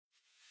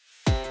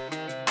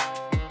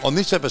On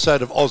this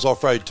episode of Oz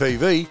Off-Road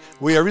TV,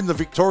 we are in the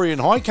Victorian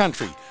High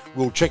Country.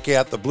 We'll check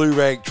out the Blue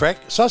Rag Track,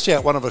 suss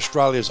out one of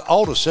Australia's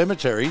oldest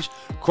cemeteries,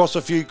 cross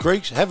a few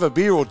creeks, have a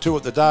beer or two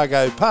at the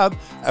Dargo pub,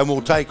 and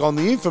we'll take on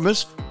the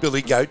infamous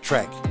Billy Goat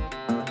Track.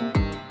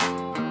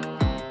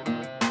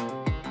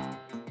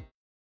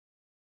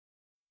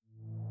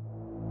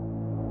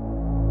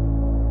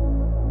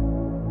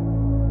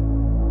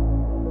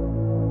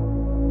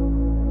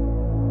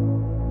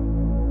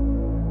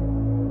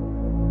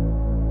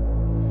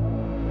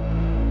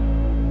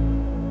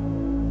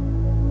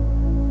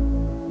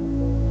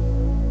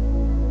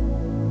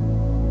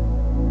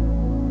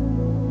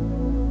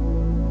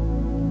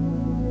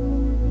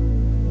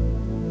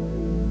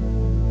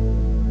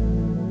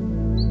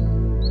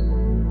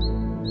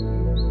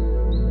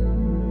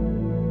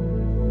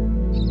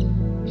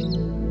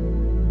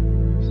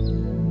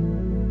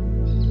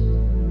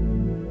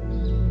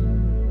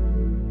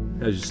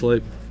 How's your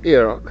sleep? Yeah,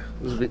 right.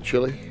 It was a bit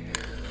chilly.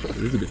 It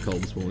is a bit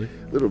cold this morning.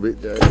 A little bit,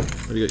 yeah.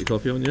 Have you got your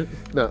coffee on yet?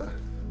 No,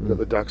 got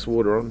the duck's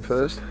water on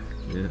first.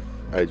 Yeah.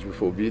 Age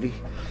before beauty.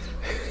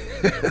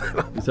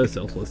 You're so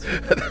selfless.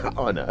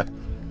 I know.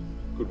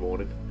 Good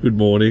morning. Good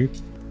morning.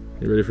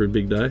 You ready for a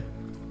big day?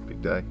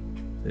 Big day.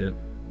 Yeah.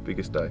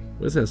 Biggest day.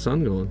 Where's our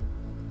sun gone?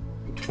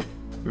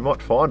 We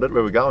might find it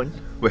where we're going.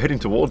 We're heading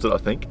towards it, I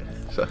think.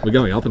 So We're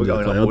going up into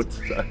the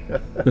clouds. Upwards,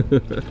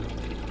 so.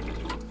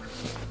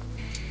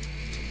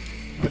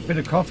 A bit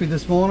of coffee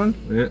this morning,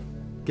 Yeah.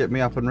 get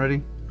me up and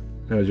ready.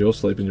 How's your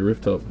sleep in your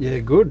rooftop? Yeah,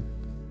 good.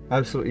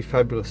 Absolutely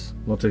fabulous.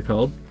 Not too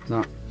cold?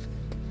 No.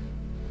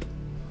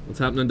 What's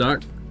happening,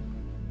 Doc?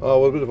 Oh,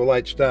 well, a bit of a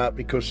late start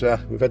because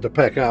we've had to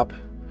pack up,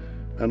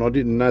 and I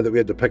didn't know that we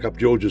had to pack up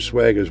George's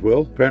swag as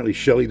well. Apparently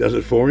Shelley does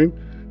it for him,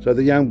 so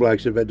the young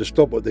blokes have had to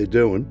stop what they're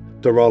doing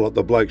to roll up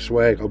the bloke's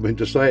swag. I mean,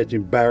 to say it's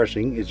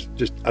embarrassing is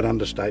just an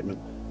understatement.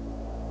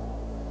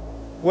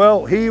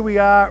 Well, here we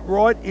are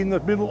right in the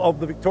middle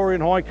of the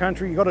Victorian High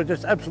Country. You've got to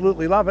just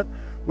absolutely love it.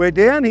 We're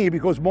down here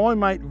because my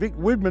mate Vic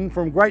Widman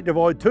from Great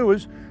Divide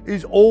Tours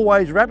is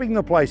always wrapping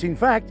the place. In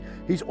fact,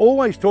 he's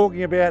always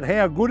talking about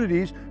how good it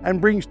is and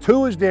brings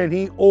tours down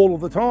here all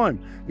of the time.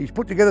 He's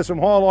put together some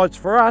highlights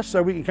for us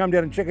so we can come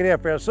down and check it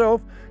out for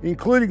ourselves,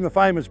 including the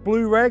famous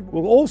Blue Rag.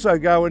 We'll also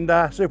go and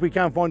see if we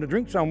can't find a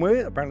drink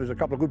somewhere. Apparently there's a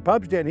couple of good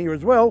pubs down here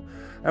as well.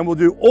 And we'll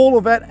do all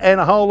of that and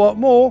a whole lot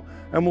more.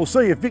 And we'll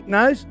see if Vic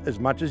knows as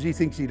much as he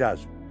thinks he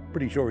does.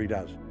 Pretty sure he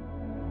does.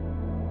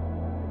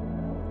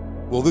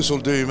 Well, this'll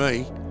do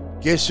me.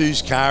 Guess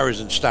whose car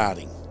isn't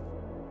starting?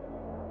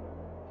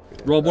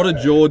 Rob, what did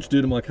George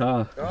do to my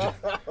car?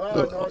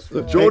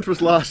 George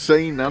was last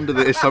seen under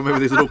there somewhere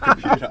with his little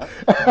computer.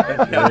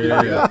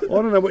 Yeah. I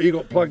don't know what you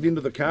got plugged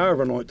into the car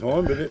overnight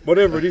time, but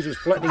whatever it is, it's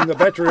flattening the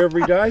battery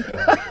every day.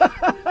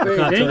 I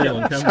can't tell you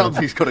on camera.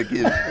 Something's got to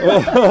give.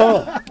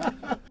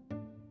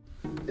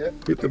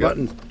 Hit the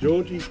button,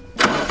 Georgie.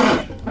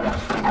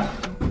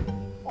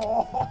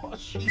 Oh,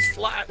 she's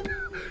flat.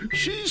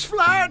 She's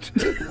flat.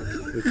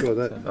 Let's try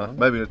that.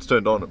 Maybe it's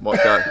turned on, it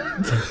might go.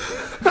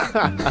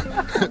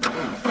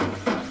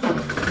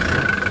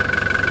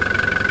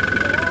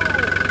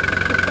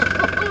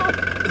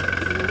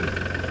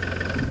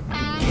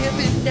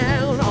 Giving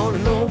down on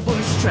an old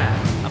bush track,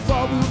 a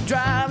four-wheel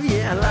drive,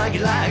 yeah, I like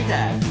it like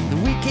that. The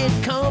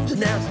weekend comes and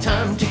now it's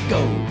time to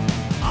go.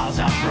 Oz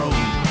Off-Road,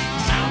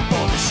 it's time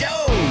for the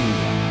show.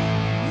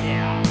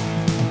 Yeah.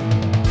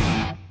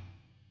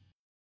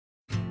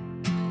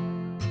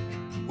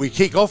 We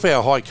kick off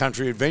our high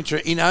country adventure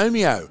in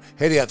Omeo,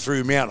 head out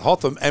through Mount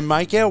Hotham and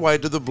make our way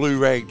to the Blue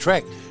Rag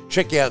Track.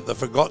 Check out the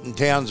forgotten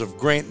towns of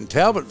Grant and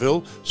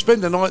Talbotville,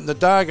 spend the night in the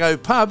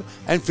Dargo pub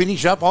and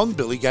finish up on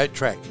Billy Goat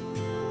Track.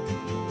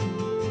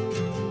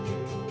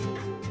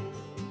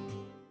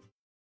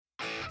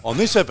 On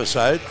this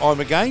episode,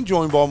 I'm again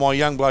joined by my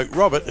young bloke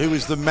Robert, who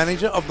is the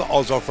manager of the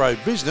Oz Off-Road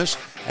business,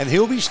 and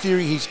he'll be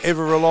steering his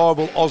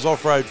ever-reliable Oz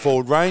Off-Road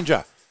Ford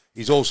Ranger.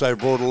 He's also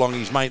brought along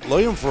his mate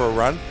Liam for a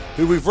run,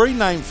 who we've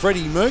renamed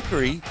Freddie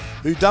Mercury,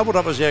 who doubled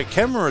up as our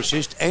camera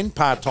assist and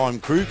part-time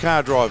crew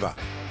car driver.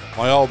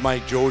 My old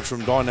mate George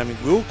from Dynamic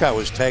Wilco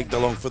has tagged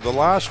along for the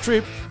last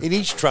trip in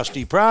his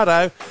trusty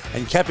Prado,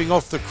 and capping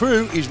off the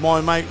crew is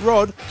my mate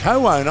Rod,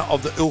 co-owner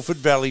of the Ilford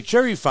Valley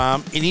Cherry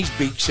Farm in his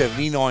Big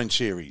 79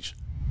 series.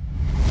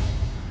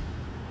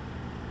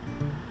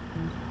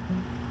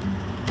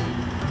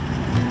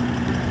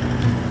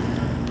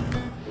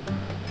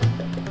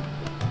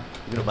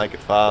 Didn't make it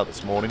far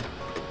this morning.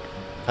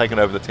 Taken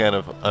over the town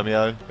of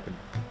Omeo,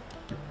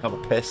 become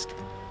a pest,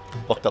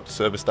 locked up the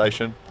service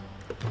station.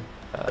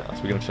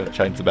 So we're going to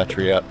change the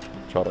battery out,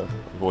 try to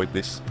avoid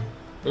this.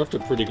 We're off to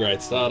a pretty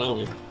great start,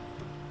 aren't we?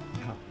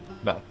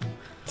 No.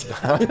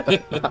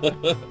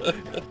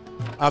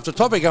 After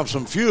topping up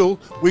some fuel,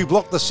 we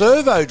blocked the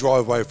servo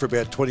driveway for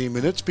about 20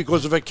 minutes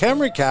because of a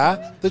Camry car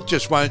that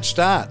just won't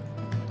start.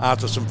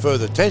 After some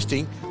further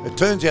testing, it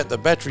turns out the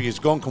battery has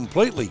gone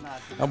completely,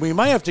 and we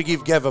may have to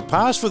give Gav a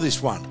pass for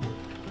this one.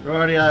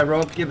 Rightio,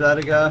 Rob, give that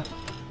a go.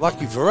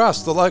 Lucky for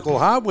us, the local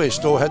hardware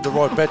store had the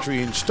right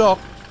battery in stock,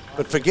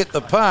 but forget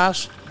the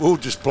pass, we'll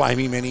just blame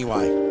him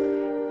anyway.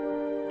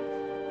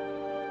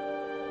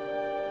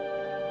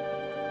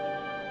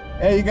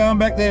 How you going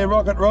back there,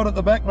 Rocket Rod at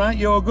the back, mate?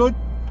 You all good?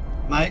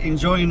 Mate,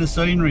 enjoying the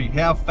scenery.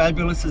 How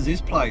fabulous is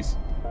this place?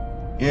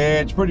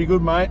 Yeah, it's pretty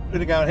good, mate. We're going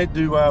to go and head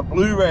to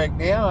Blue Rag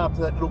now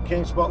after that little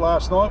camp spot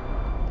last night.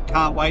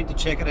 Can't wait to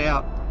check it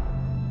out.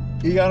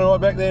 You going all right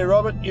back there,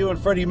 Robert? You and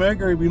Freddie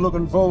Mercury be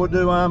looking forward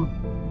to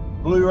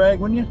Blue Rag,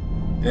 wouldn't you?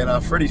 Yeah,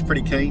 no, Freddie's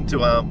pretty keen to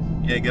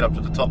get up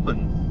to the top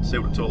and see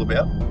what it's all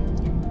about.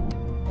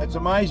 It's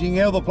amazing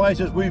how the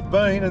places we've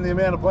been and the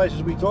amount of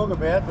places we talk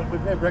about, but we've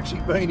never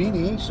actually been in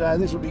here, so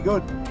this will be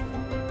good.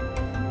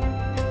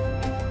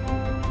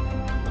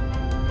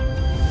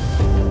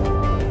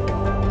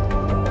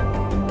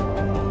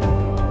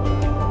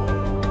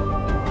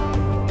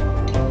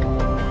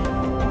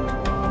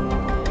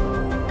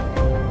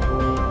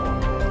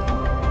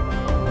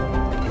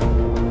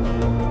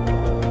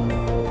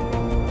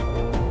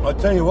 I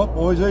tell you what,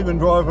 boys, even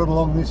driving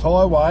along this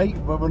highway,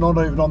 but we're not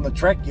even on the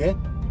track yet,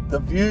 the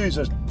views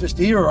are just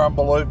here are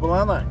unbelievable,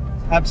 aren't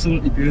they?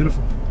 Absolutely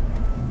beautiful.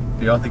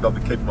 Yeah, I think I'll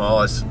be keeping my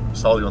eyes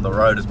solely on the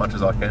road as much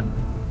as I can.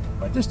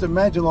 But just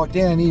imagine like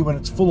down here when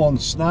it's full on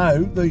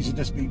snow, these would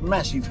just be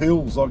massive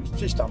hills, like it's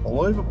just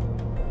unbelievable.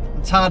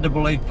 It's hard to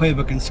believe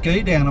people can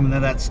ski down them and they're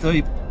that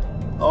steep.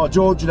 Oh,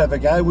 George, you'd have a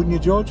go, wouldn't you,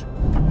 George?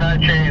 No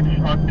chance.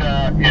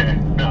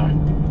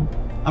 No.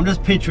 I'm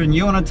just picturing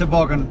you on a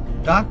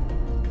toboggan, Duck.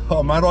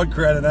 Oh, mate, I'd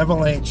create an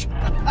avalanche.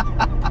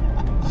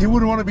 You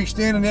wouldn't want to be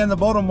standing down the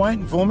bottom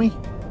waiting for me.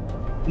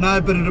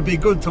 No, but it'll be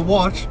good to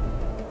watch.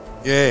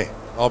 Yeah,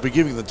 I'll be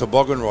giving the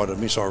toboggan ride a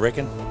miss, I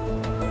reckon.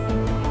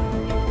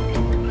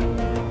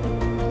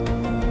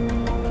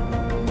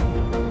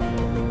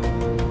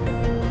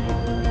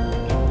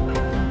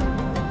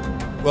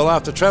 Well,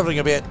 after travelling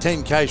about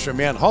 10 k's from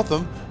Mount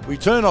Hotham, we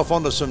turn off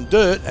onto some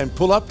dirt and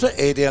pull up to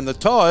air down the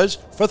tyres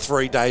for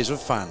 3 days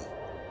of fun.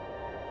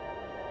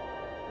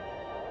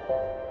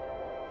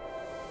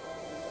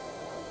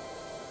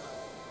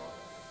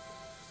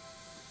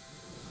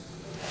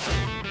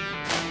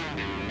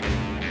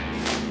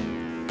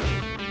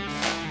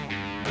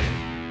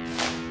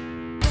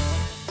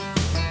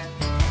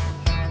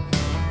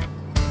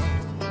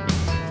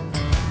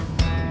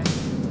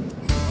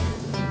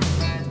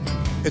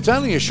 It's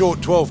only a short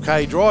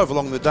 12k drive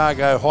along the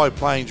Dargo High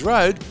Plains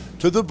Road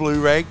to the Blue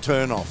Rag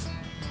turn-off.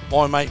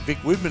 My mate Vic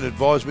Widman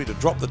advised me to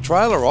drop the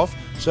trailer off,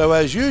 so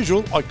as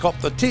usual I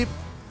copped the tip,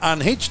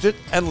 unhitched it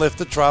and left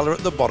the trailer at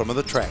the bottom of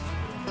the track.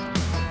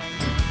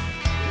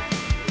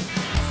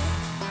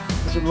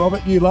 Listen,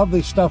 Robert, you love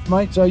this stuff,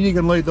 mate, so you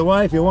can lead the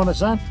way if you want to,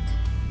 son.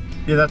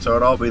 Yeah, that's all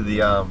right. I'll be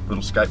the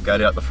little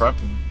scapegoat out the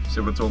front and see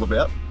what it's all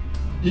about.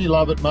 You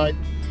love it, mate.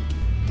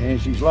 And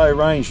she's low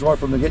range right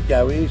from the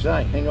get-go here, so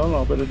hang on,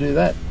 I better do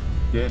that.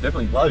 Yeah,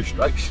 definitely low,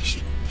 straight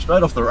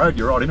off the road,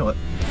 you're right into it.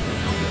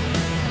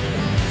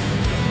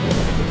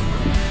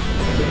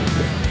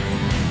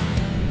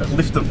 That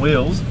lift of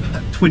wheels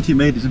 20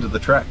 metres into the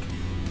track.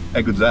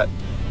 How good's that?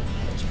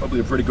 It's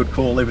probably a pretty good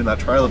call leaving that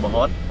trailer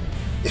behind.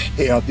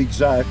 Yeah, I think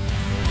so.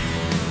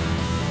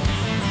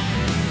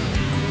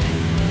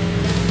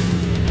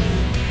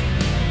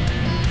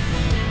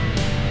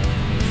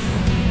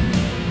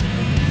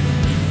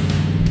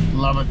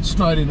 Love it,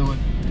 straight into it.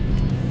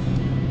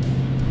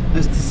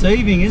 It's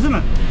deceiving, isn't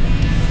it?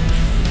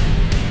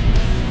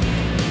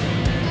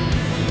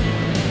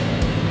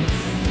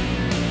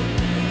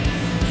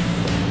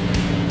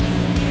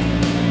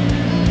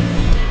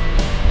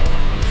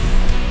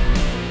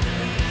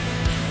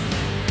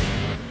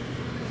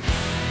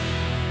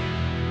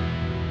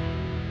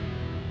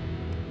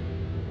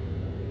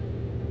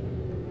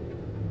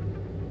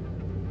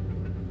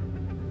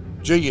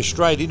 Gee, you're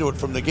straight into it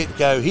from the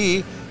get-go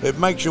here. It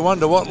makes you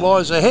wonder what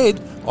lies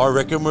ahead. I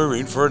reckon we're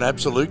in for an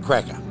absolute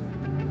cracker.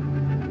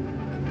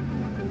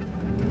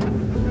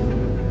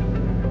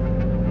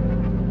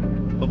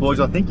 Well, boys,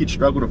 I think you'd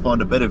struggle to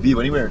find a better view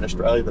anywhere in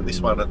Australia than this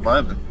one at the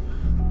moment.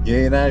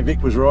 Yeah, no,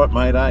 Vic was right,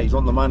 mate, eh? He's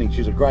on the money.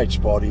 She's a great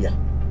spot here.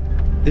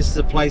 This is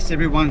a place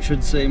everyone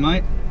should see,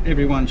 mate.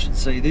 Everyone should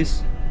see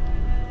this.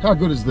 How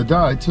good is the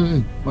day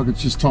too? Like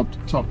it's just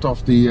topped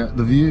off the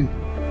view.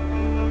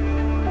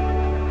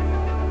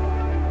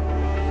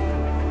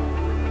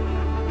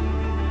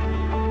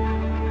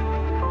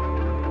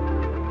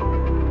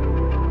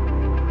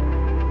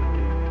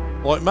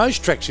 Like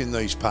most tracks in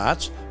these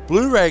parts,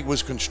 Blue Rag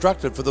was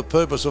constructed for the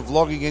purpose of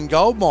logging and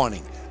gold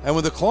mining, and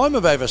with a climb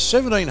of over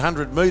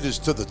 1,700 metres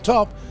to the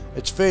top,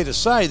 it's fair to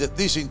say that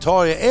this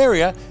entire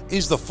area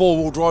is the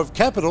four-wheel drive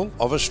capital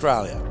of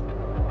Australia.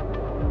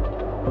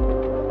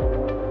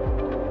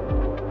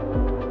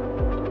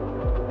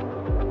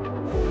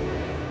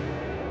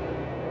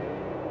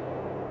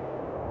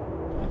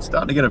 It's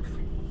starting to get a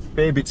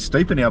fair bit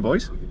steeper now,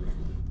 boys.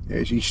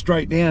 Yeah, she's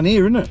straight down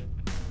here, isn't it?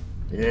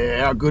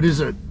 Yeah, how good is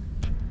it?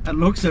 It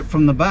looks it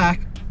from the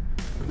back.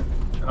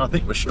 And I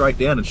think we're straight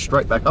down and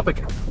straight back up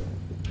again.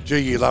 Gee,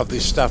 you love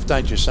this stuff,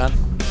 don't you, son?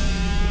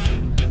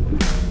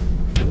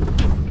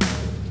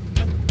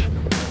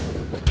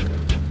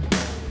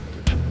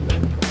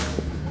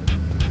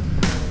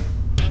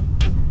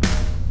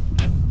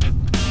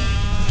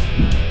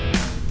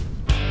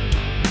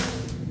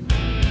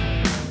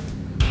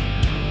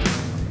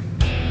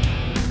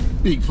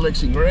 big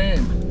flexing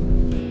ram.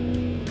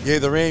 Yeah,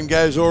 the Ram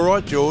goes all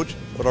right, George,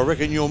 but I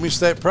reckon you'll miss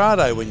that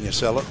Prado when you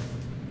sell it.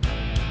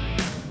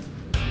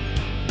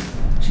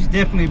 She's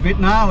definitely a bit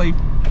gnarly.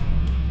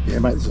 Yeah,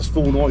 mate, there's a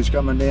full noise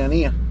coming down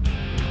here.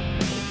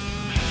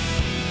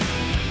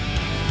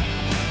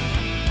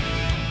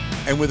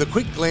 And with a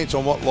quick glance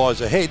on what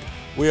lies ahead,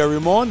 we are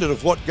reminded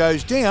of what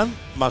goes down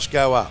must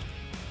go up.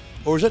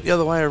 Or is it the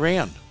other way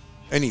around?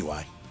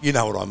 Anyway, you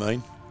know what I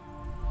mean.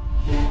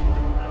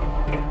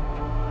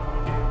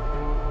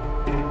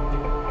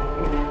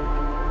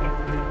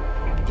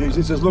 Geez,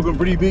 this is looking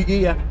pretty big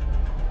here.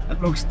 It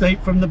looks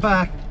steep from the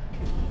back.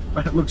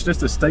 It looks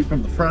just as steep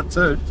from the front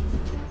too.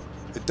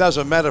 It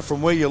doesn't matter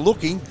from where you're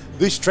looking,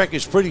 this track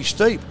is pretty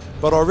steep,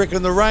 but I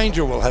reckon the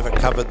Ranger will have it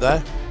covered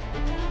though.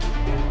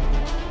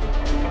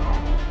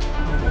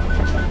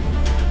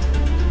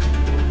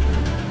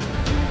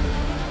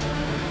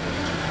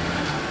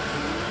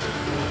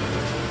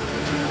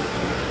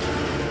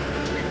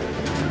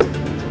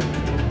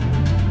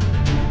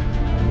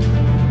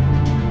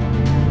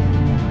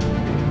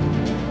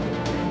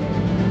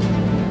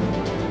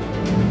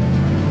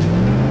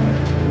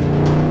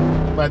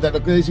 Made that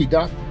look easy,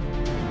 Duck.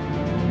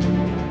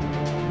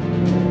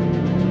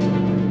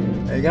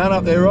 You're going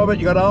up there, Robert.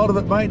 You got hold of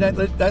it, mate.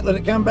 Don't let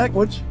it come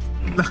backwards.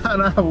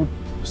 No,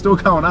 we're still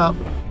going up.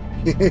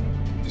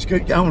 Just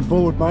keep going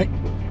forward, mate.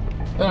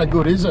 How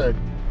good is it?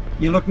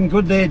 You're looking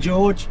good there,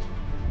 George.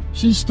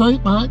 She's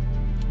steep, mate.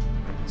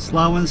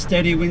 Slow and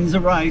steady wins the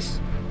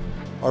race.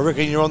 I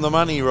reckon you're on the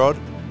money, Rod.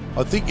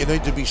 I think you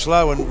need to be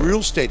slow and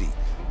real steady.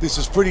 This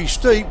is pretty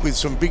steep with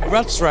some big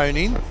ruts thrown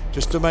in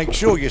just to make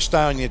sure you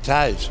stay on your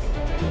toes.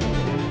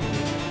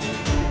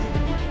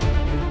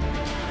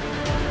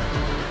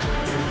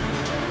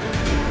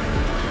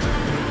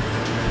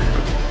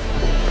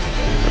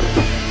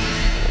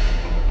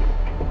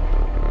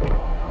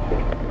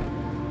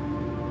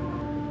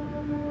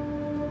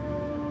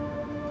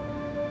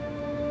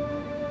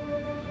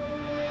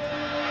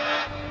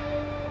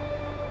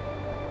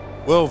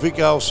 Well, Vic,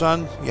 old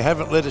son, you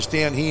haven't let us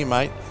down here,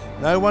 mate.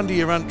 No wonder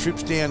you run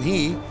trips down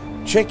here.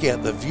 Check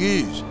out the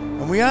views.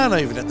 And we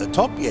aren't even at the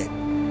top yet.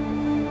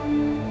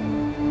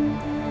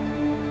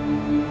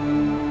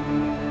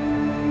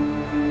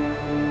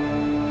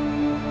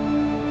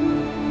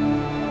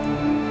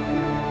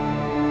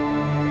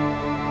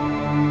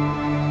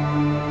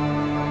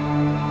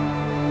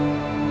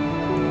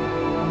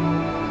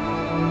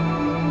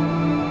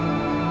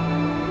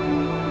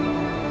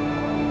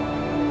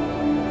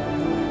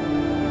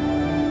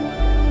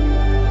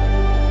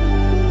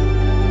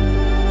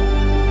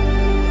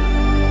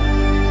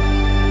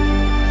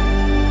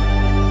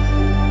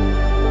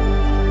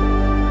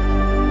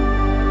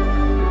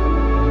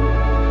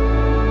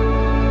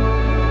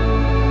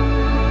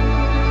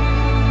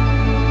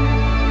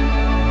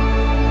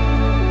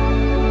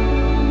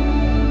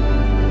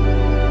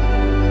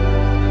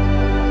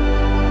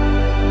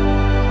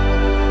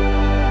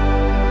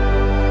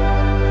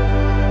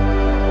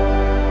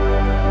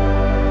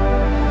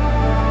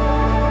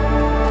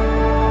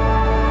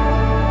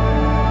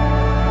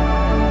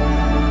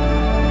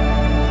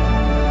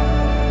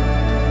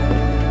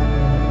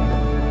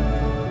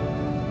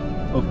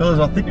 Well, fellas,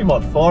 I think we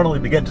might finally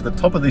be getting to the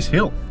top of this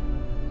hill.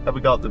 Have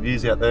we got the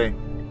views out there?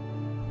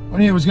 I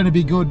knew it was going to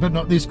be good, but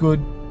not this good.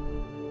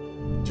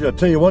 Gee, I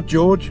tell you what,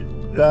 George,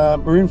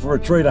 we're in for a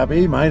treat up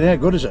here, mate. How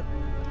good is it?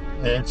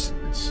 Yeah,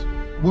 it's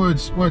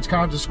words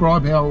can't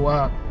describe how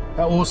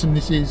awesome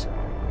this is.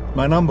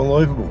 Mate,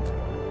 unbelievable.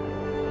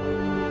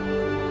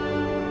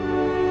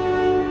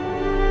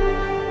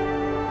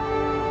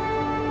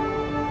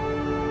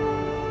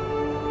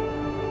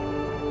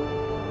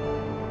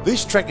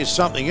 This track is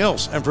something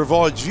else and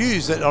provides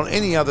views that on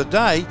any other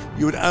day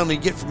you would only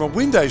get from a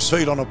window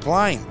seat on a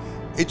plane.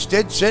 It's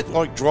dead set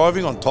like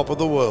driving on top of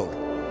the world.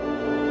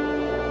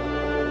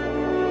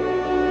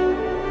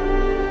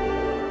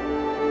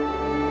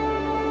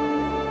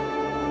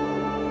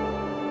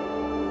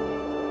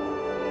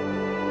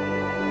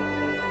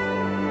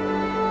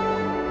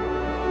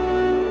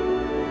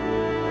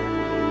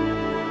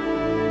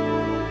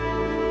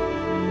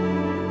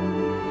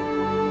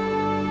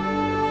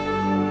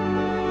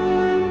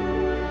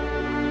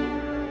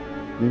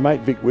 My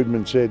mate Vic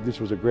Widman said this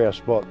was a grouse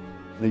spot,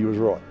 and he was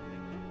right.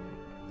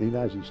 He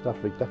knows his stuff,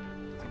 Victor.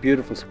 It's a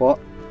beautiful spot.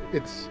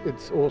 It's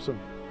awesome.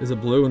 Is it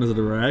blue and is it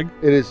a rag?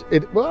 It is.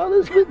 Well,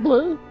 it's a bit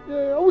blue.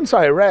 Yeah, I wouldn't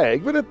say a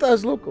rag, but it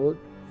does look good.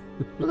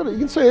 Look at it. You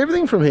can see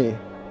everything from here.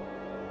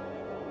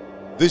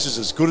 This is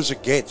as good as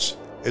it gets.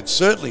 It's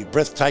certainly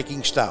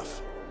breathtaking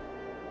stuff.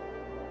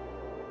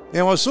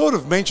 Now, I sort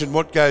of mentioned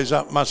what goes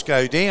up must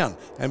go down,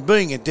 and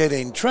being a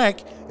dead-end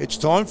track, it's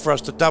time for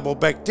us to double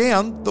back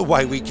down the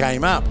way we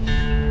came up.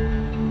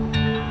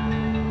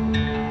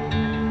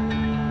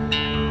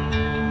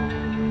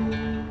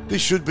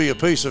 This should be a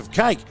piece of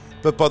cake,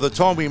 but by the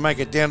time we make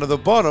it down to the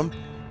bottom,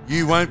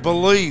 you won't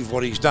believe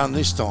what he's done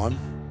this time.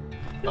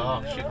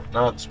 Oh shit,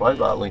 no, it's way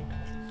barley.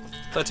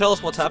 So tell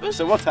us what's happened.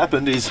 So what's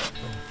happened is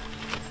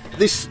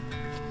this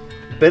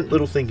bent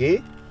little thing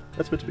here,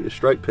 that's meant to be a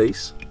straight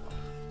piece,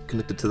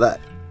 connected to that.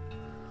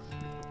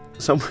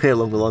 Somewhere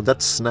along the line,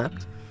 that's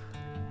snapped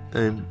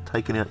and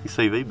taken out your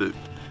CV boot,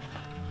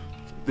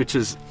 which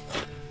is,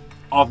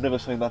 I've never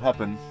seen that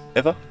happen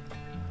ever.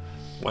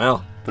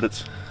 Wow. But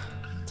it's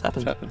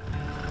happened.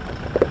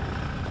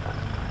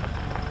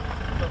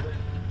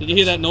 Did you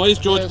hear that noise?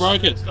 George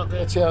broke it.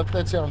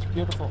 That sounds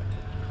beautiful.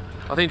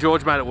 I think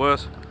George made it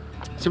worse.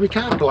 So we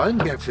can't blame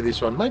Gav for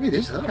this one. Maybe it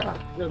is, huh?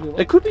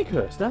 It could be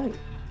cursed, eh?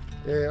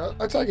 Yeah,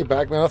 I take it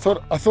back, man. I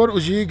thought it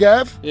was you,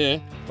 Gav. Yeah.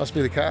 Must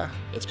be the car.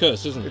 It's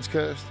cursed, isn't it? It's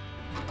cursed.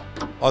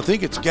 I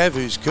think it's Gav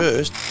who's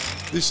cursed.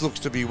 This looks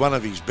to be one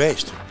of his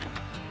best.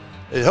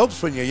 It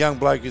helps when your young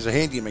bloke is a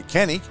handy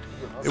mechanic.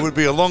 It would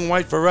be a long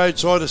wait for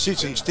roadside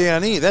assistance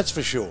down here, that's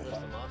for sure.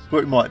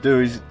 What we might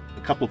do is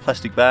a couple of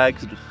plastic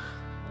bags,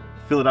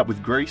 fill it up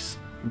with grease,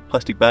 and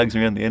plastic bags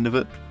around the end of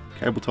it,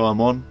 cable tie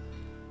them on,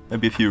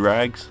 maybe a few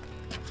rags,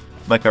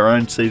 make our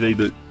own CV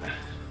boot.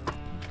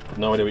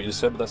 No idea what you just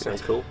said, but that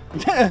sounds cool.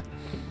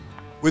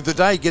 With the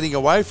day getting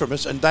away from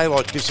us and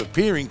daylight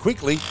disappearing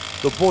quickly,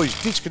 the boys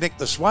disconnect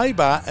the sway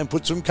bar and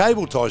put some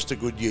cable ties to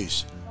good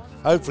use.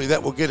 Hopefully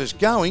that will get us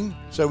going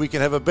so we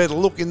can have a better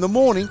look in the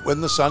morning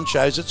when the sun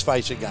shows its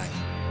face again.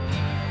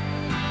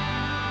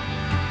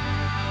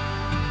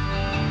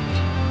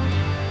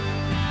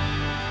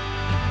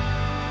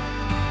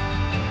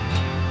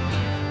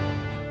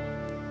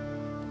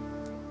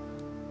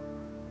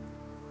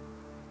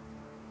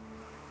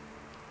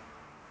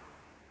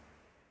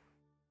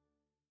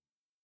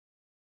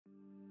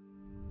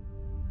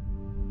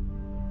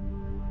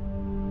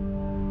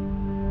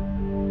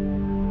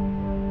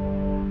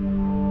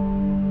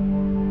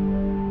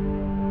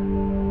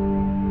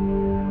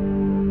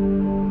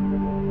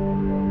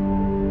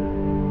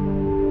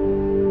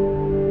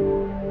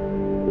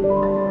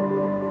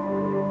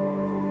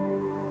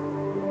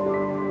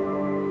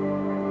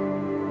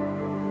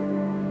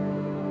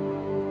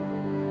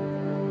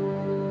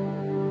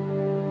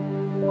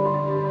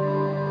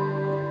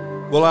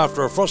 Well,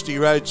 after a frosty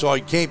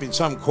roadside camp in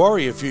some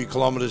quarry a few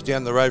kilometres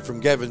down the road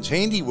from Gavin's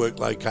handiwork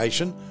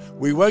location,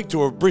 we woke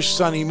to a brisk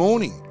sunny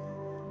morning.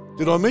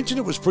 Did I mention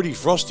it was pretty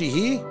frosty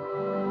here?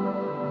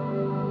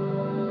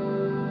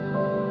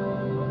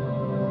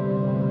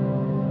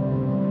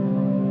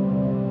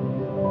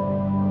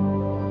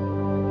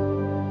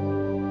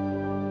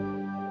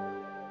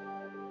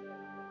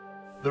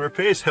 The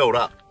repairs held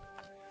up.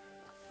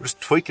 We'll just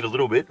tweak it a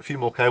little bit, a few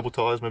more cable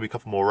ties, maybe a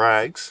couple more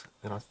rags,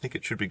 and I think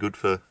it should be good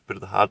for a bit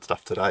of the hard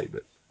stuff today,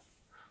 but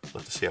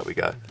we'll have to see how we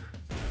go.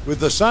 With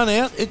the sun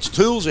out, it's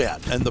tools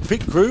out, and the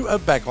pit crew are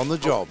back on the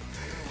job.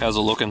 How's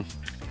it looking?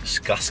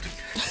 Disgusting.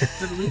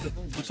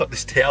 Looks like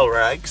this towel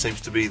rag seems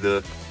to be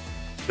the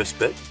best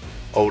bet.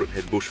 Old at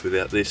head bush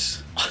without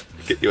this,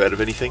 get you out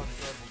of anything.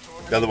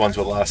 The other ones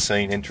were last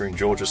seen entering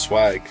George's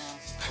swag.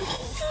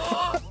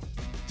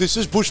 This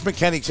is bush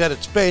mechanics at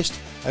its best,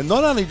 and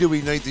not only do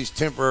we need this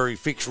temporary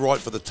fix right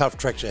for the tough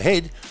tracks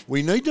ahead,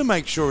 we need to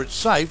make sure it's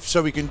safe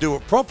so we can do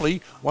it properly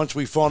once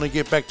we finally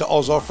get back to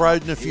Oz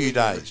Off-Road in a few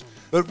days.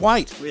 But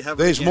wait,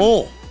 there's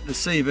more. The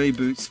CV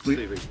boot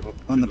split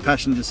on the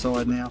passenger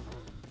side now.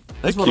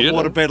 That's what I cute.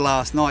 bought a bed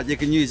last night. You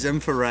can use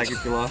them for rag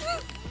if you like.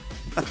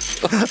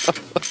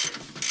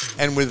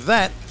 And with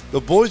that,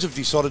 the boys have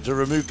decided to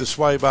remove the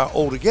sway bar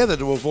altogether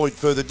to avoid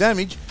further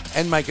damage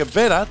and make a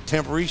better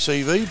temporary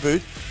CV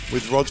boot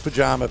with Rod's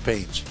pyjama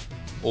pants.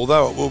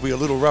 Although it will be a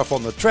little rough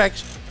on the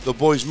tracks, the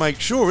boys make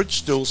sure it's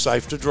still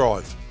safe to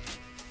drive.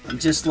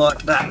 And just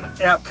like that,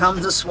 out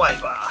comes the sway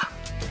bar.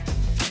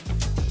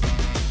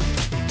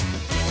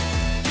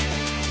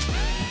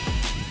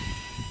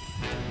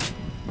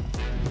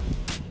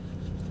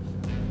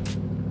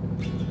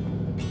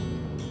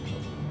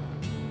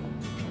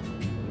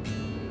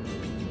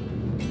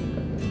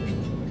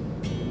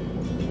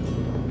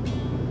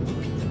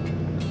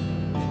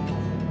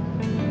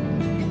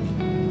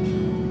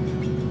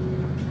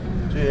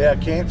 Our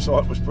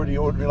campsite was pretty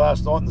ordinary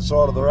last night on the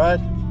side of the road.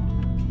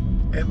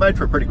 It made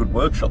for a pretty good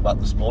workshop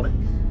up this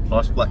morning.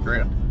 Nice flat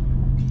ground.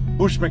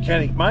 Bush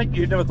mechanic, mate.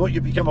 You never thought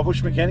you'd become a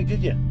bush mechanic,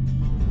 did you?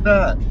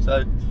 No,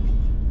 so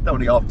don't want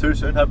to go off too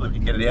soon. Hopefully we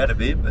can get it out of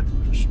here, but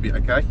it should be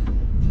okay.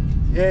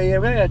 Yeah,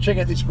 we're going to check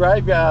out this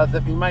graveyard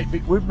that my mate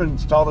Vic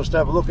Woodman's told us to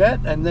have a look at,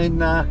 and then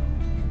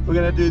we're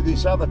going to do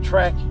this other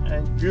track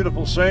and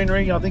beautiful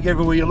scenery. I think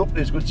everywhere you look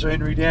there's good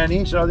scenery down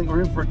here, so I think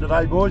we're in for it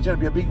today, boys. It's going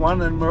to be a big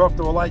one, and we're off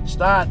to a late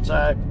start,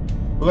 so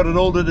we've got it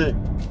all to do.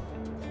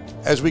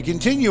 As we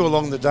continue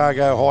along the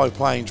Dargo High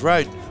Plains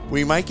Road,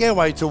 we make our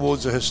way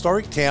towards the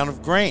historic town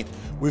of Grant.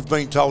 We've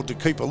been told to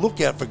keep a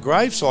lookout for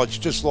grave sites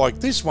just like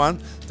this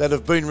one that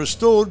have been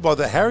restored by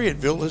the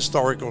Harrietville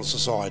Historical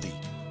Society.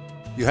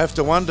 You have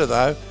to wonder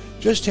though,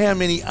 just how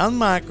many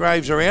unmarked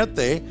graves are out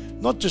there,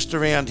 not just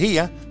around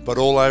here, but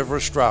all over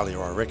Australia,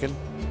 I reckon.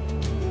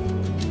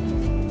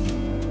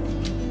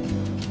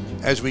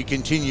 As we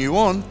continue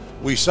on,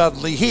 we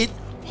suddenly hit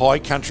High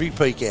Country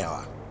Peak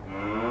Hour.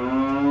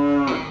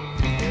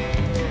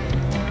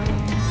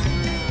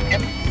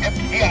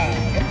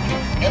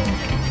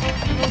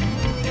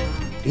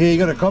 Here, you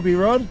got a copy,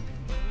 Rod?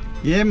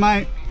 Yeah,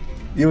 mate.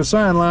 You were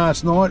saying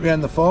last night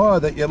around the fire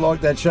that you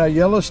liked that show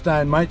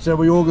Yellowstone, mate, so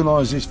we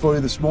organised this for you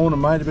this morning,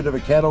 mate, a bit of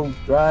a cattle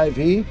drive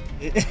here.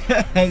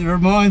 It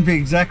reminds me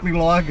exactly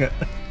like it.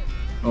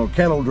 Or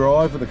cattle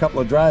drive with a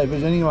couple of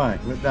drovers anyway.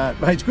 But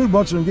mate, it's good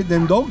watching them get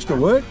them dogs to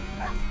work.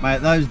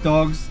 Mate, those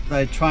dogs,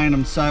 they train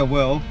them so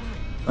well.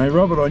 Hey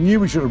Robert, I knew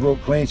we should have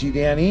brought Clancy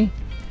down here.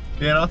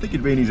 Yeah, and I think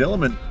he'd be in his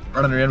element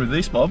running around with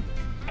this mob.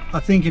 I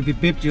think if you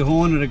bipped your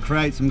horn, it'd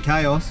create some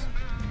chaos.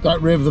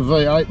 Don't rev the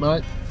V8,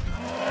 mate.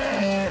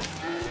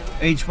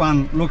 Each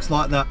one looks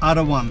like the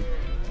other one.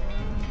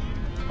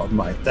 Oh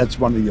mate, that's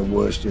one of your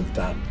worst you've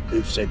done.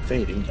 You've said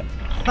fair, didn't you?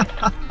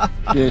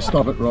 Yeah,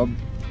 stop it, Rob.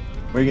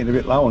 We're getting a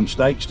bit low on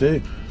steaks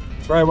too.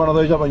 Throw one of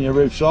these up on your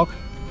roof sock.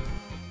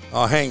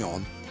 Oh, hang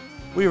on.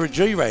 We're a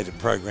G-rated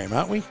program,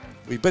 aren't we?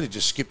 We better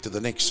just skip to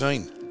the next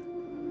scene.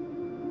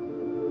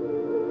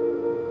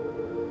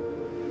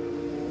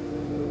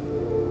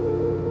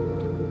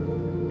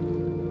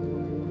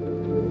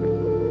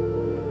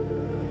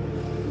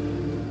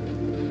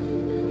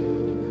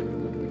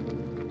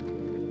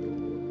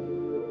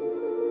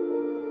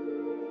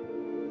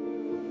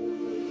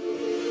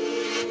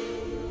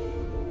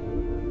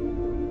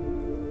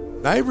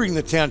 Neighbouring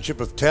the township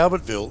of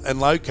Talbotville and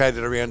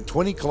located around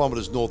 20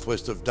 kilometres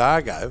northwest of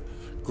Dargo,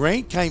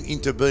 Grant came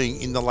into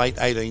being in the late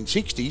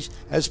 1860s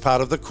as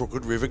part of the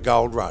Crooked River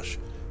Gold Rush.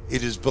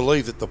 It is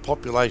believed that the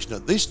population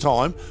at this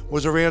time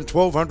was around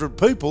 1,200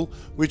 people,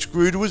 which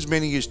grew to as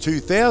many as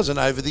 2,000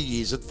 over the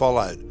years that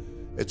followed.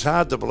 It's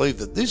hard to believe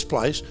that this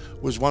place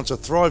was once a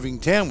thriving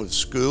town with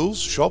schools,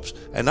 shops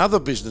and other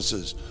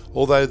businesses,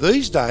 although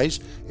these days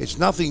it's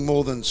nothing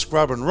more than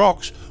scrub and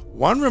rocks.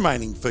 One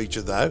remaining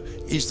feature, though,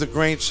 is the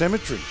Grant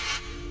Cemetery.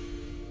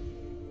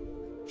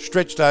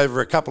 Stretched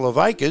over a couple of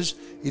acres,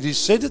 it is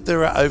said that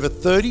there are over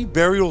 30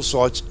 burial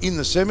sites in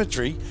the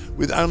cemetery,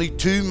 with only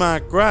 2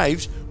 marked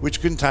graves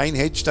which contain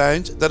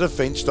headstones that are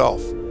fenced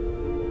off.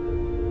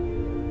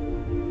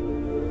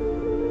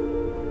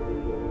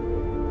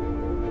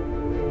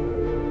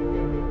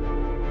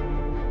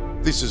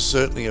 This is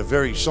certainly a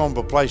very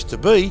sombre place to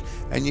be,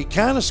 and you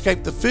can't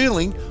escape the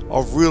feeling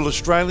of real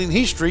Australian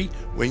history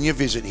when you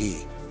visit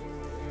here.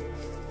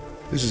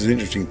 This is an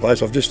interesting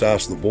place. I've just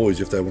asked the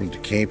boys if they wanted to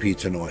camp here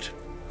tonight.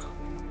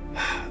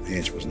 The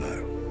answer was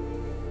no.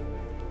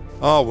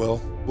 Oh well,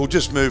 we'll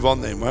just move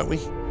on then, won't we?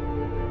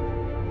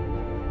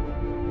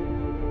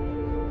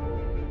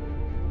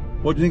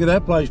 What do you think of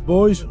that place,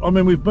 boys? I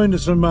mean, we've been to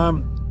some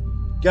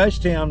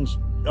ghost towns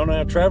on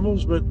our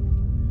travels, but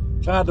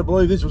it's hard to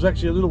believe this was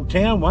actually a little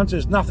town once.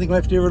 There's nothing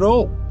left here at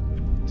all.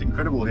 It's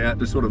incredible how it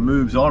just sort of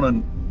moves on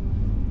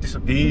and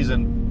disappears,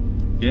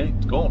 and yeah,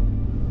 it's gone.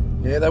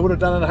 Yeah, they would have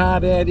done it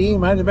hard out here,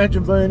 mate.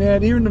 Imagine being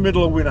out here in the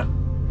middle of winter.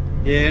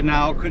 Yeah,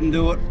 no, I couldn't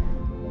do it.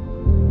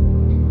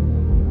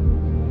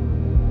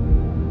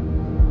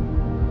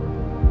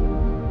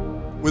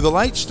 With a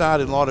late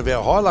start in light of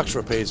our Hilux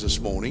repairs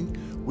this morning,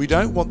 we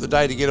don't want the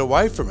day to get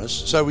away from us,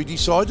 so we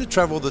decide to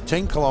travel the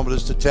 10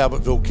 kilometres to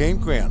Talbotville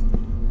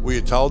Campground. We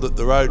are told that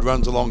the road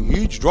runs along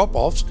huge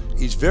drop-offs,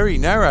 is very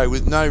narrow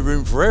with no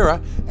room for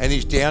error, and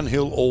is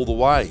downhill all the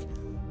way.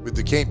 With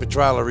the camper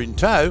trailer in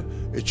tow,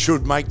 it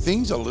should make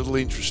things a little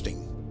interesting.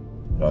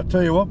 I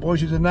tell you what,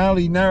 boys, it's a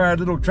gnarly, narrow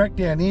little track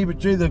down here, but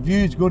gee, the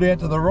view's good out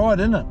to the right,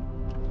 isn't it?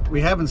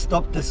 We haven't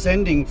stopped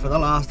descending for the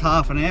last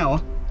half an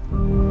hour.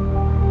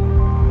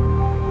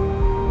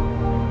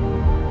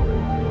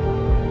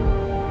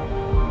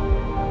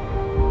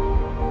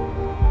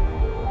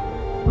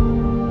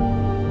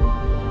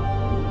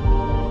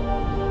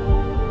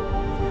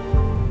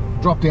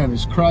 Drop down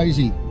is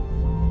crazy.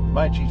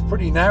 Mate, she's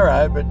pretty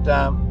narrow,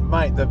 but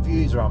mate, the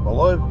views are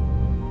unbelievable.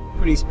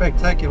 Pretty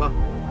spectacular.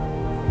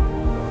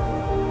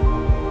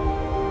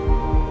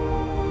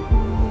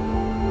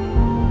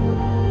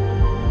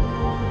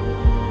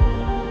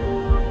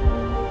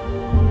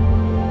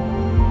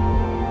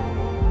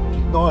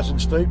 Nice and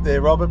steep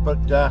there, Robert, but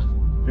if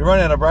you run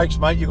out of brakes,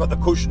 mate, you've got the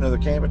cushion of the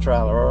camper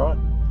trailer, all right?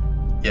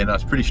 Yeah, no,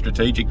 it's pretty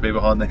strategic to be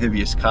behind the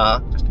heaviest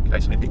car, just in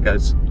case anything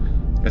goes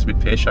a bit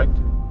pear-shaped.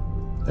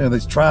 Yeah,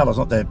 this trailer's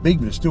not that big,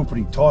 but it's still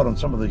pretty tight on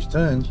some of these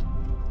turns.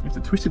 It's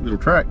a twisted little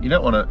track. You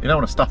don't want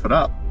to stuff it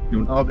up.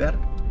 You'll know about it.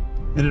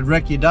 It'd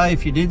wreck your day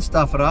if you did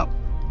stuff it up.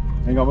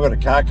 Hang on, we've got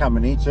a car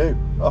coming here too.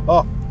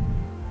 Oh.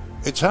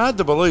 It's hard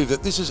to believe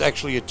that this is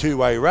actually a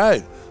two-way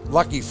road.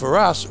 Lucky for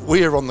us,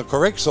 we are on the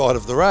correct side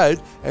of the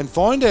road and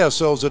find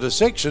ourselves at a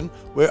section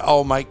where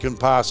old mate can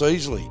pass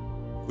easily.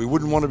 We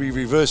wouldn't want to be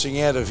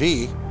reversing out of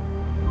here.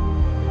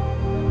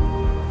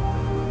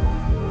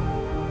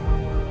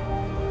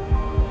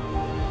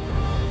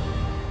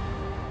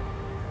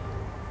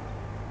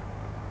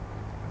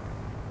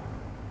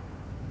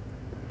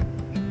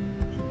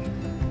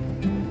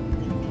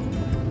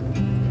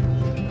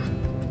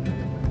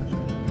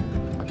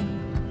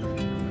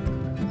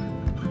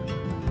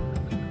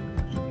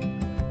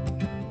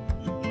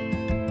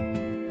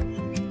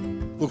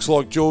 Looks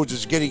like George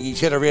is getting his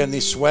head around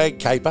this swag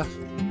caper.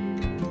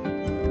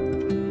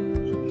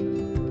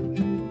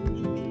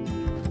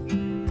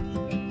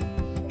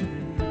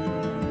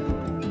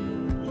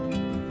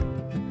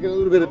 Get a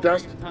little bit of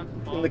dust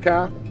in the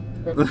car.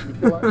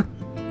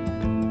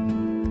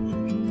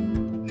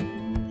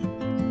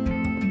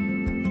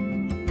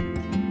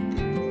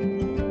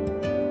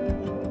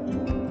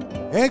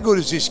 How good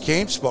is this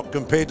camp spot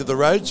compared to the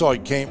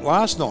roadside camp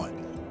last night?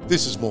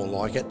 This is more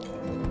like it.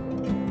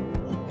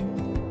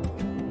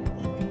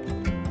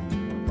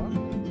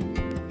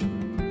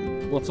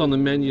 What's on the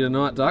menu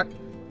tonight, Duck?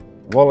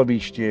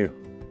 Wallaby stew.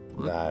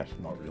 No,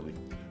 not really.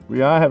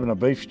 We are having a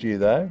beef stew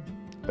though,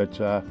 but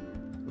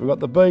we've got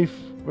the beef,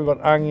 we've got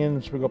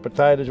onions, we've got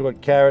potatoes, we've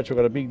got carrots, we've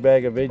got a big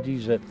bag of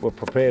veggies that were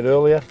prepared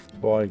earlier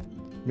by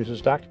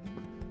Mrs. Duck,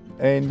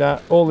 and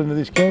all into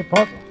this camp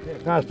pot,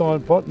 cast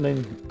iron pot, and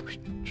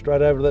then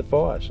straight over to that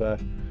fire. So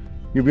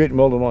you'll be eating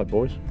well tonight,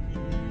 boys.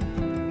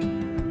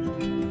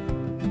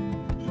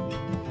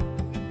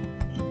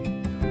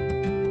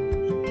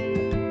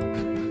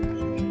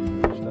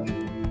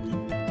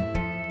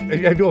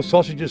 Have your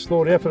sausages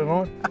thawed out for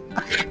tonight?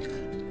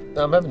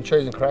 No, I'm having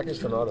cheese and crackers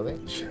tonight, I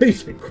think.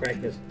 Cheese and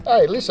crackers.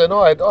 Hey, listen,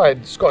 I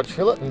had Scotch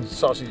fillet and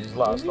sausages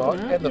last night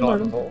and the night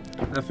before.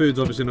 That food's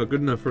obviously not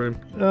good enough for him.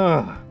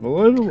 Ah,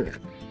 unbelievable.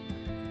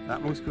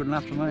 That looks good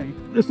enough to me.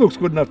 This looks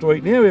good enough to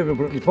eat now. We haven't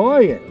put it in the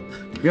fire yet.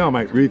 Yeah,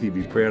 mate, Ruthie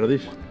would be proud of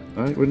this.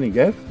 Eh? Wouldn't he,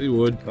 Gav? He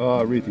would.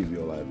 Oh, Ruthie would be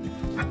all over this.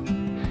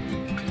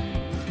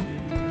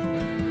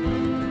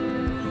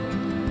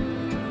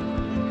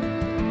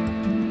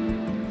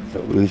 So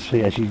we'll see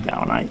how she's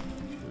going, eh? I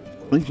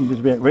think she's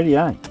just about ready,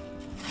 eh?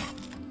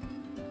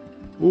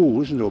 Ooh,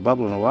 listen to her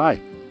bubbling away.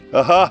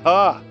 Ha ha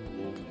ha!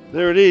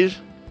 There it is.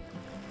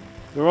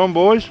 They're on,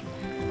 boys.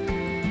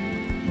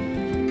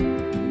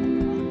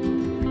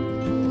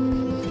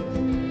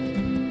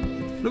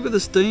 Look at the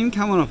steam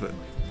coming off it.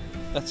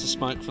 That's the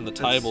smoke from the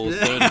table.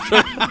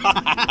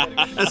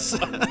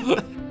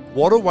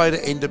 What a way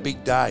to end a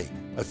big day.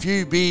 A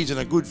few beers and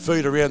a good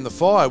feed around the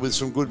fire with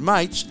some good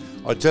mates.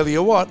 I tell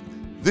you what,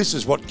 this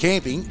is what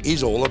camping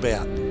is all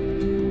about.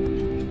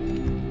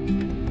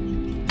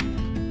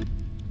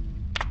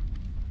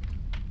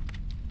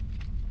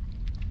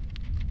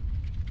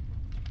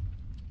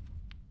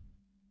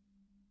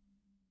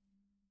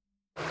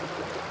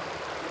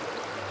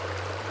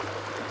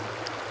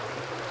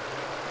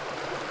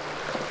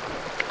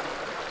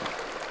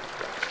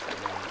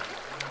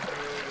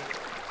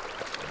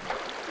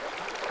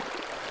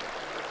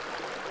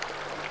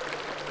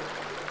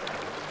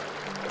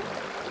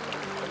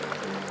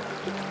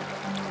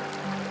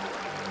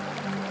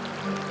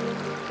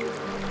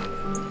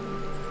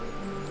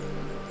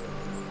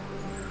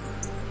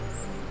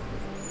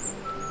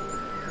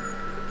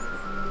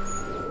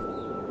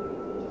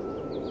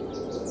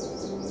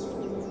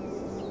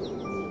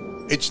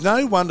 It's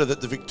no wonder that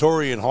the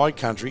Victorian High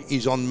Country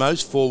is on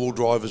most four-wheel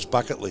drivers'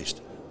 bucket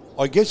list.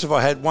 I guess if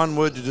I had one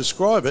word to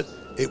describe it,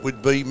 it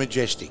would be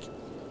majestic.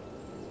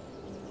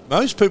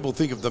 Most people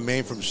think of the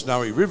man from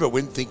Snowy River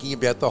when thinking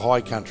about the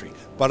High Country,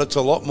 but it's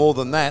a lot more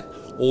than that.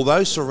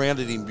 Although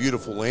surrounded in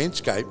beautiful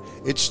landscape,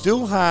 it's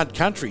still hard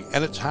country,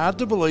 and it's hard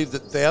to believe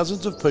that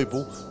thousands of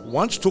people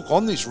once took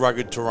on this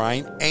rugged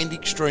terrain and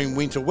extreme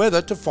winter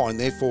weather to find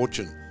their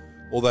fortune.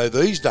 Although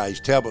these days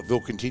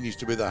Talbotville continues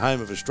to be the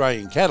home of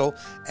Australian cattle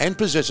and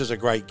possesses a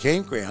great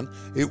campground,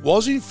 it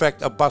was in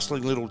fact a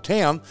bustling little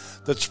town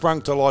that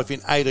sprung to life in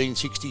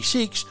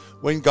 1866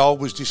 when gold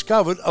was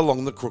discovered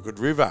along the Crooked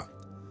River.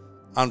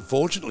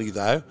 Unfortunately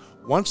though,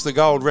 once the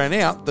gold ran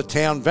out, the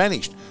town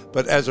vanished,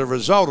 but as a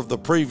result of the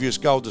previous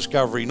gold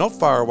discovery not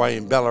far away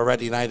in Ballarat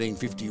in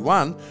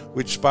 1851,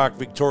 which sparked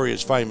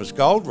Victoria's famous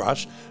gold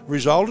rush,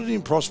 resulted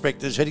in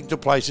prospectors heading to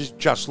places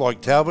just like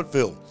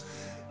Talbotville.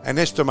 An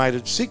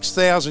estimated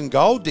 6,000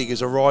 gold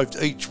diggers arrived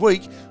each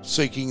week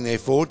seeking their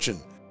fortune.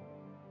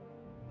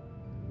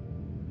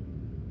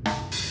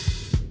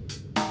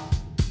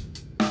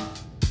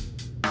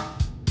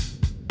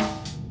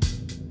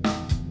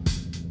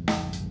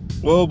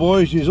 Well,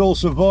 boys, you all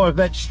survived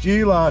that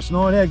stew last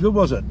night. How good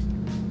was it?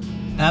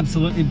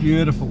 Absolutely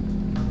beautiful.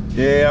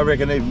 Yeah, I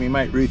reckon even my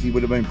mate Ruthie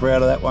would have been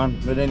proud of that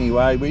one. But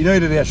anyway, we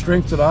needed our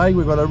strength today.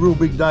 We've got a real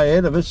big day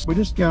ahead of us. We're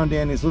just going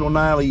down this little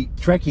gnarly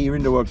track here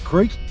into a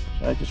creek.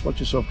 So just watch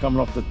yourself coming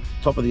off the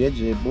top of the edge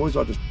there, boys.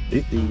 I just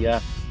hit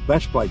the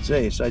bash plates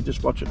there, so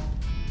just watch it.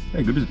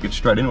 How good is it? Get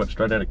straight into it,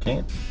 straight out of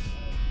camp.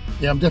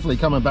 Yeah, I'm definitely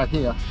coming back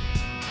here.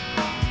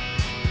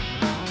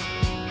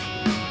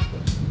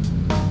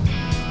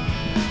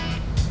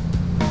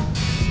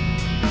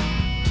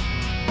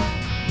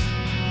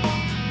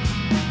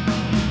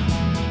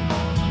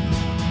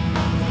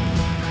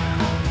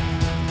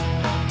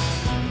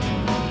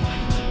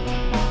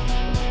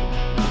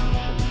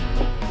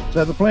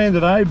 So the plan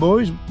today,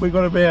 boys, we've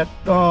got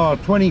about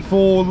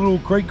 24 little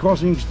creek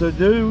crossings to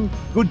do.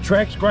 Good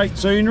tracks, great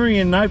scenery,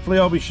 and hopefully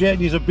I'll be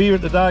shouting you a beer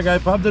at the Dargo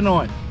pub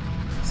tonight.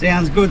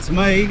 Sounds good to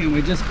me, and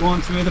we're just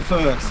going through the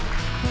first.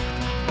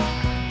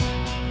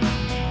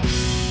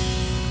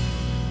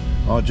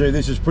 Oh gee,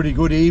 this is pretty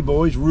good here,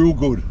 boys, real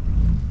good.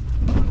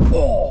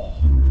 Oh,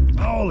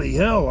 holy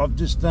hell, I've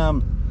just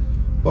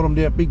bottomed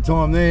out big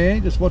time there.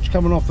 Just watch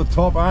coming off the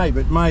top,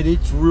 but mate,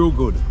 it's real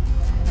good.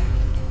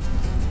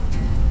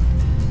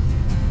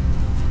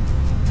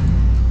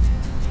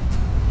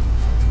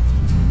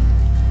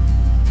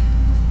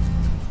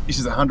 This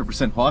is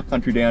 100% high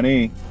country down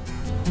here.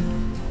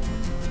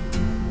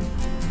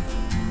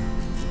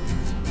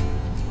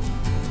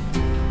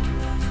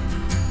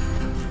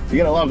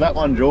 You're gonna love that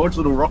one, George.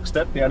 Little rock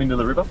step down into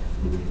the river.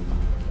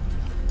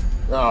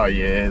 Oh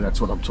yeah, that's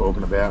what I'm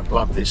talking about.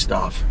 Love this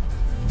stuff.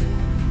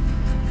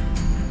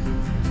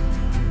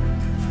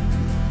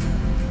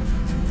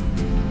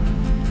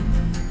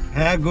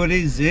 How good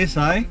is this,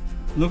 eh?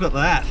 Look at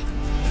that.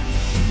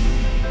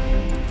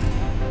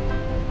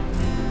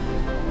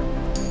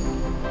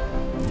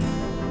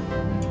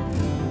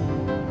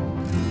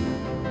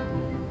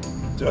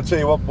 I'll tell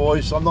you what,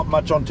 boys, I'm not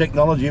much on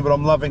technology, but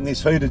I'm loving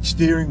this heated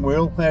steering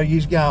wheel. How are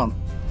yous going?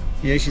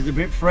 Yeah, she's a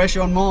bit fresh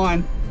on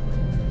mine.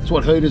 That's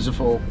what heaters are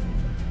for.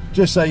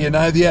 Just so you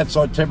know, the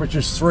outside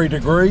temperature's 3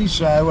 degrees,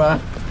 so,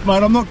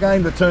 mate, I'm not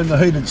going to turn the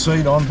heated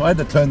seat on. I had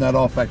to turn that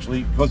off,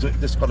 actually, because it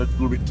just got a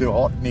little bit too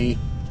hot in here.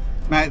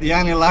 Mate, the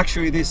only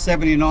luxury this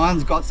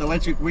 79's got is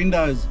electric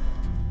windows.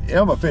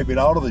 Yeah, I'm a fair bit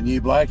older than you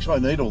blokes. I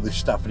need all this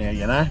stuff now,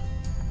 you know.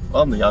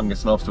 I'm the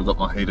youngest and I've still got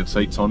my heated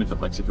seats on, if it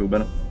makes you feel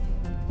better.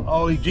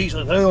 Holy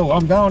Jesus, Earl,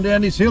 I'm going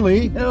down this hill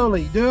here.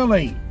 Early,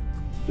 dirly.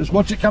 Just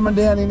watch it coming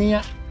down in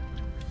here.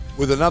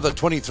 With another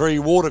 23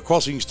 water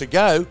crossings to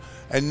go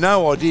and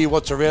no idea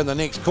what's around the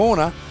next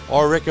corner,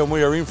 I reckon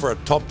we are in for a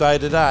top day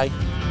today.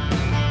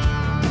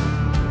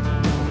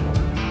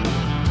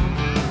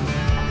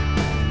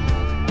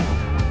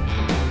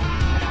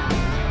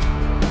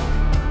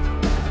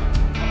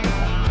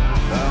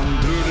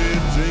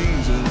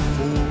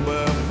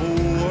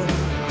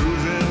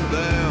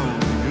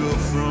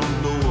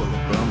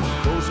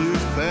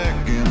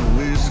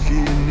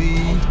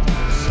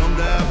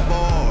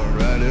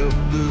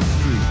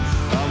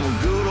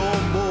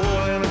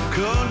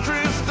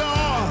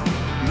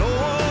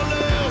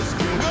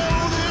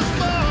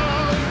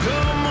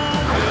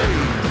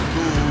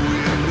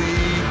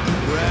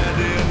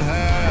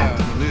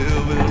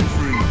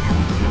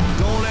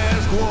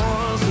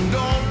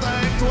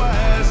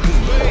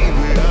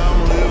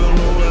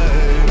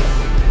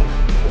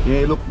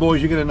 Yeah, look,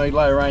 boys, you're going to need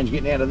low range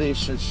getting out of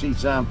this.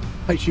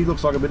 Hey, she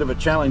looks like a bit of a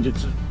challenge.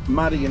 It's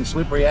muddy and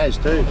slippery as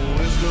too.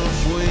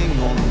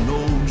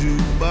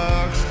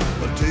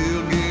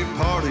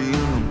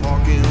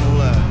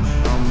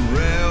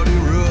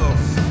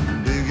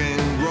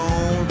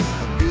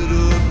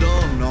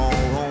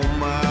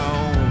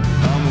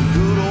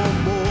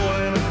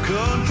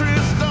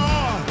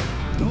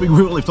 Big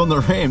wheel lift on the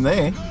Ram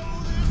there.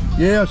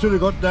 Yeah, I should have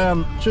got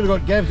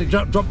Gav to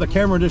drop the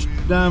camera and just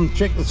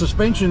check the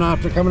suspension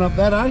after coming up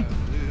that, eh?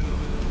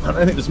 I don't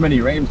think there's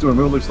many Rams doing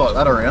wheel lifts like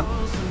that around.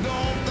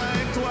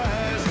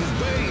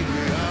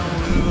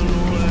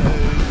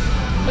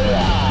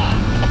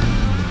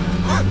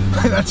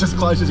 That's as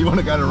close as you want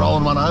to go to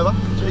rolling one over.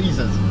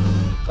 Jesus.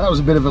 That was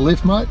a bit of a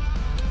lift, mate.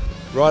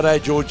 Righto,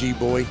 Georgie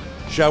boy.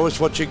 Show us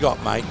what you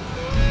got, mate.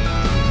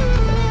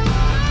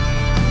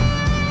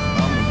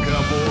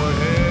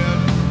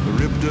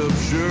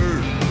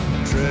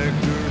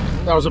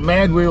 That was a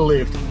mad wheel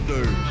lift.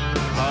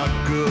 Hot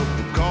cup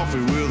of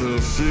coffee with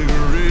a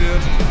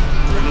cigarette.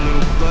 Pretty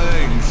little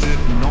thing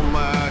sitting on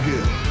my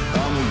hip.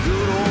 I'm a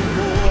good old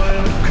boy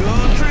and a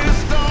country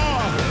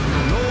star.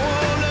 No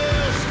one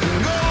else can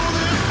go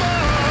this far.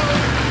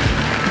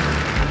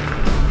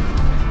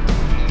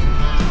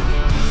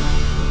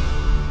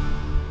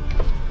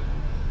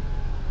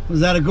 Was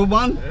that a good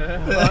one?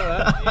 Yeah,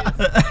 I like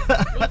that.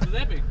 Yours was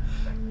epic.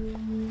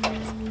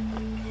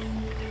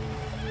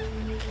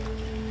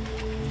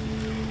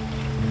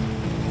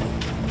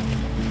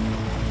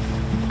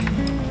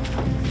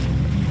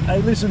 Hey,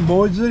 listen,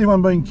 boys, has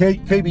anyone been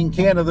keeping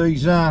count of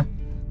these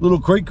little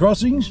creek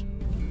crossings?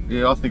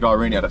 Yeah, I think I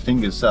ran out of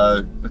fingers,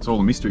 so it's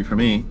all a mystery for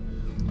me.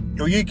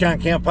 Well, you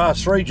can't count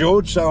past 3,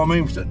 George, so I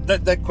mean,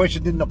 that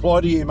question didn't apply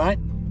to you, mate.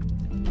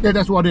 Yeah,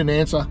 that's why I didn't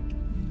answer.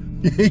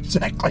 Yeah,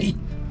 exactly.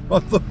 I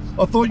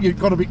thought you'd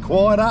got a bit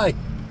quiet, eh?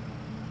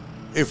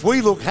 If we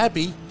look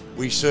happy,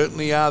 we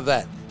certainly are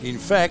that. In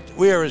fact,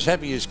 we are as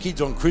happy as kids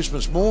on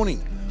Christmas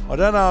morning. I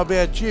don't know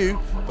about you,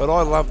 but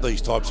I love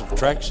these types of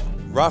tracks.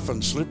 Rough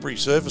and slippery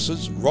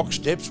surfaces, rock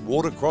steps,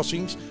 water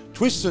crossings,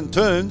 twists and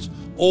turns,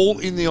 all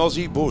in the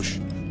Aussie bush.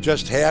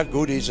 Just how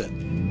good is it?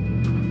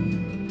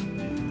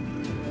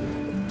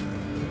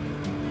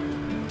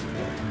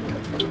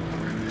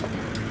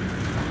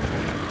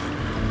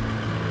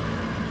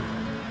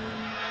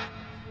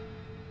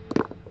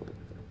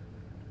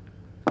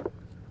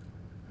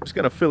 I'm just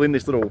going to fill in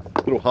this little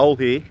hole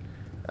here.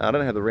 I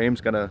don't know how the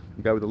Ram's going to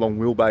go with the long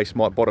wheelbase,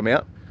 might bottom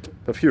out.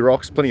 A few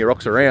rocks, plenty of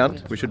rocks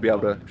around. We should be able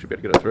to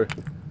get it through.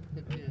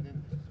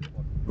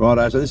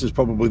 Righto, so this is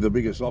probably the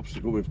biggest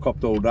obstacle we've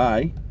copped all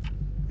day.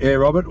 Yeah,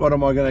 Robert, what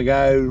am I going to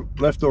go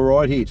left or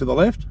right here? To the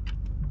left?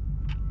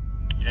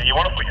 Yeah, you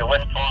want to put your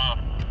left tyre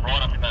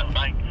right up in that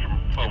bank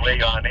from where we're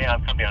going now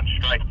and come down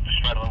straight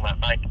along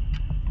that bank.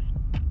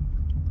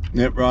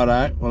 Yep,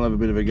 righto. We'll have a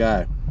bit of a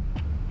go.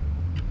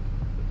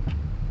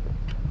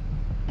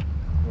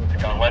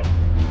 Going left.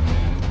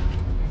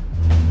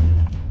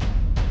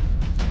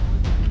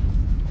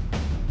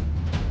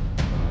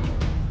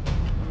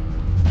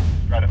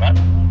 Straight at mate.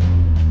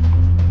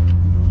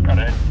 Straight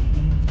ahead.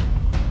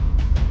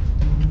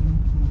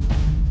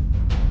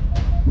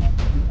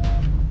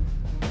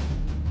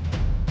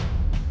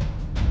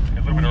 A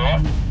little bit of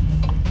right.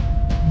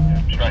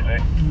 Yeah, straight there.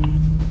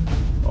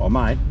 Oh,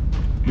 mate,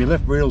 your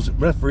left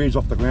rear's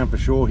off the ground for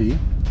sure here.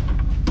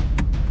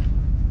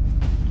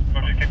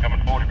 We'll just keep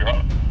coming forward if you're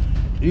right.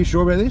 Are you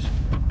sure about this?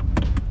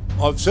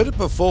 I've said it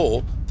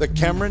before, the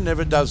camera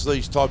never does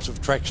these types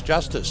of tracks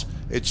justice.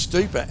 It's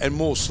steeper and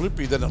more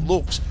slippery than it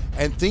looks,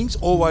 and things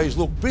always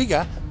look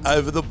bigger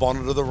over the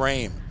bonnet of the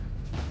Ram.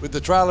 With the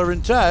trailer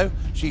in tow,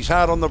 she's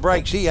hard on the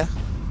brakes here.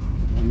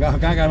 I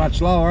can't go much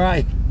slower,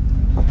 eh?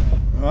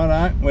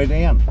 Righto, we're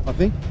down, I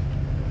think.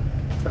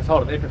 Let's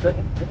hold it there for a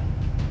second.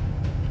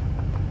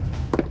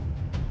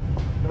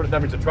 Don't want to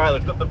damage the trailer.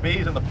 It's got the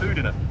beers and the food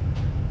in it.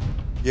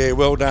 Yeah,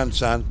 well done,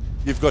 son.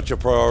 You've got your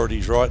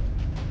priorities right.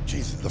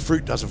 Geez, the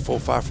fruit doesn't fall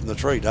far from the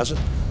tree, does it?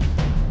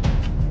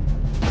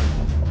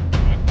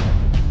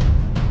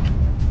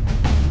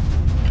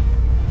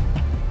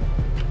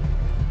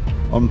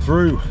 I'm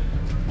through.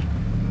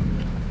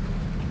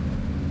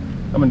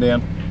 Coming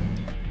down.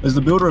 As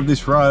the builder of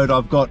this road,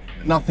 I've got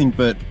nothing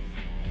but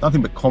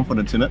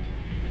confidence in it.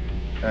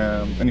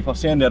 And if I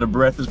sound out of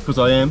breath, it's because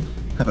I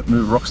haven't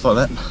moved rocks like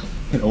that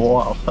in a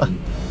while.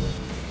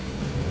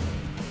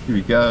 Here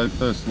we go,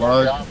 first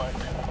low.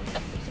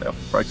 Stay off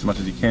the brakes as much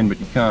as you can, but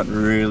you can't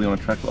really on a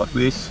track like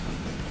this.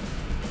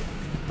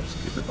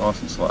 Just keep it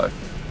nice and slow.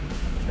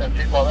 Yeah,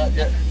 keep like that,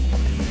 yeah.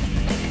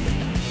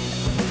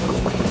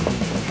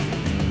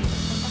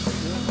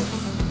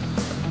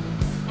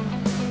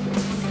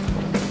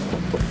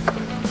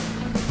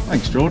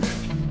 Thanks, George.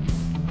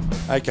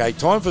 Okay,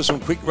 time for some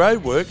quick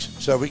road works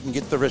so we can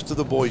get the rest of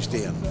the boys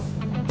down.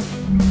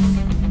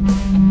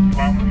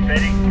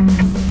 Steady.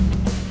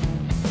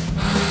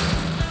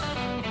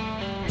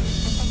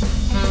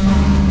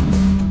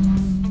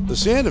 The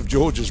sound of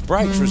George's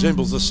brakes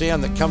resembles the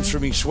sound that comes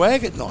from his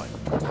swag at night.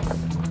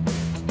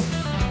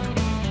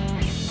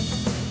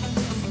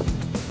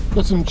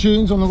 Got some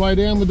tunes on the way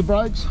down with the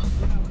brakes.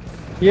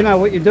 You know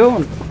what you're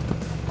doing. Do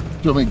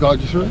you want me to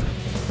guide you through?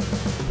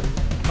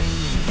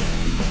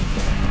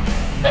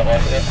 That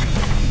way, yeah.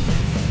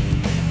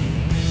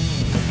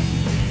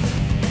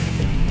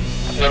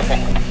 Beautiful.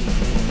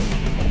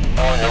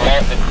 On your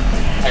right,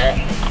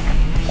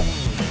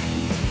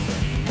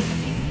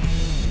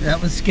 That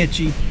was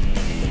sketchy.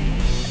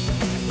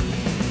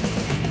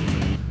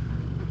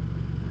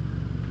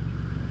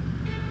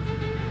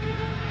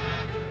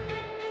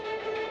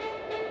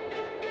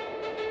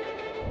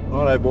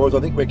 Righto, boys, I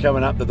think we're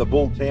coming up to the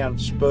Bulltown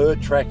Spur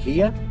track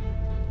here.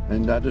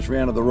 And just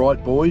round to the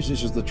right, boys.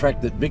 This is the track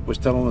that Vic was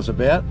telling us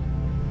about.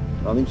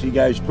 I think she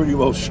goes pretty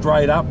well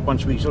straight up.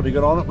 Once we sort of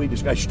get on it, we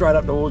just go straight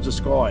up towards the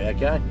sky,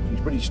 okay?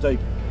 It's pretty steep.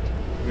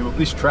 Yeah, well,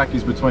 this track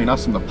is between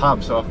us and the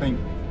pub, so I think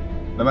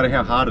no matter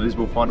how hard it is,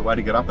 we'll find a way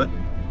to get up it.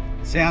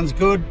 Sounds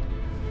good.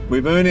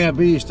 We've earned our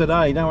beers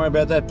today. Don't worry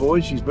about that,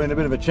 boys. She's been a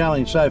bit of a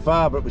challenge so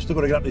far, but we've still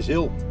got to get up this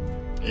hill.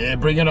 Yeah,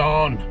 bring it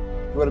on.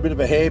 We've got a bit of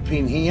a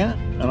hairpin here,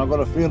 and I've got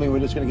a feeling we're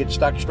just going to get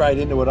stuck straight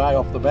into it, eh,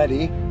 off the bat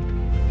here.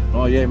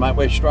 Oh yeah, mate,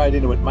 we're straight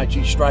into it, mate.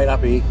 She's straight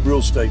up here,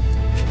 real steep.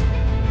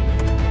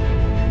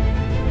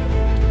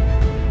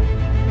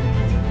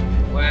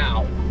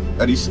 Wow.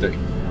 That is steep.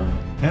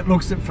 That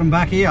looks it from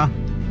back here.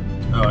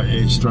 Oh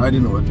yeah, straight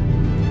into it.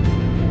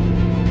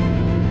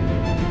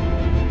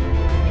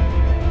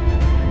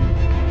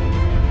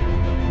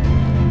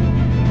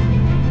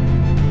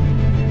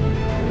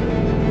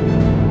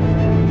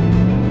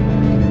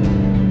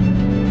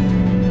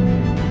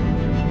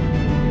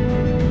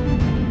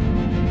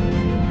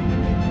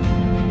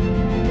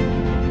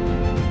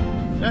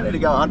 Don't need to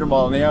go 100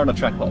 miles an hour on a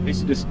track like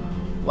this. Just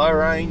low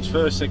range,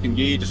 first, second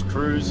gear, just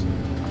cruise.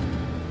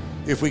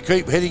 If we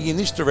keep heading in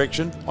this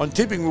direction, I'm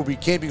tipping we'll be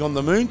camping on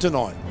the moon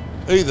tonight.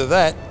 Either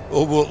that,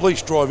 or we'll at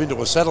least drive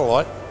into a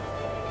satellite.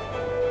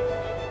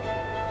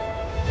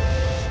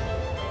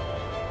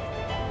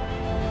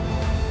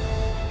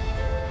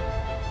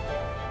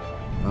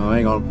 Oh,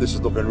 hang on, this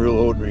is looking real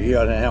ordinary here.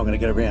 I don't know how I'm going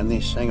to get around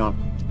this. Hang on.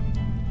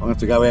 I'm going to have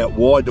to go out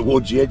wide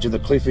towards the edge of the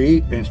cliff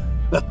here. And,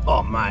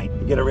 oh, mate,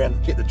 get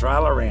around, get the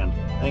trailer around.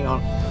 Hang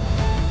on.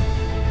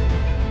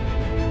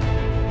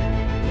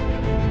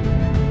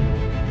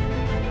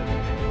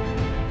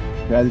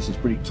 Okay, this is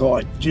pretty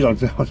tight. Geez,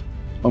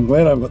 I'm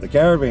glad I've got the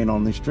caravan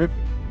on this trip.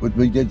 Would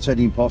be dead set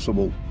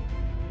impossible.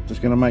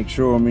 Just going to make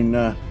sure I'm in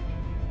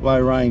low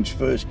range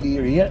first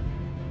gear here.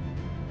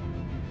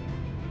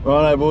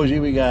 Righto, boys,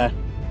 here we go.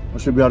 I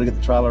should be able to get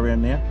the trailer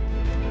around now.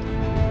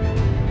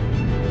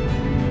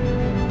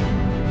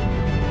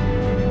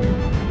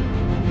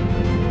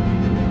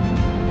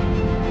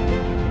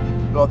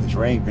 God, this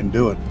Ram can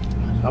do it.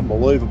 It's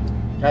unbelievable.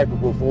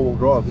 Capable four-wheel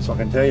drive, this I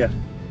can tell you.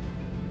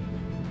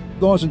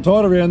 Nice and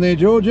tight around there,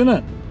 George, isn't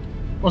it?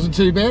 Wasn't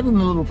too bad in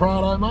the little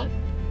Prado, mate.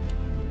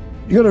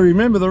 You got to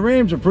remember the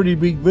Ram's a pretty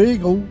big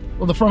vehicle.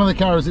 Well, the front of the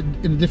car is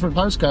in a different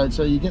postcode,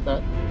 so you get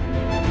that.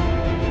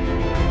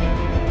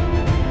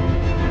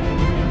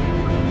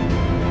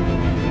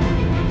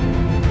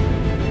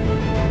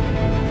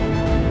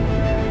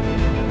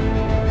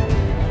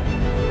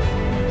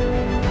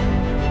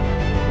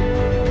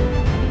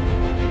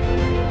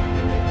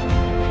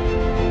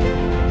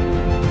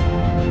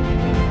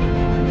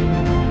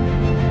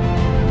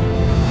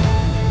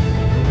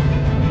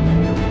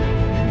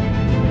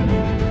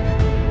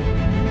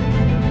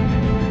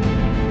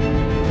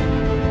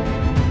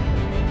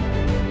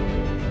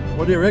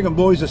 What do you reckon,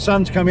 boys? The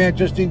sun's come out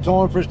just in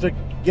time for us to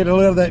get a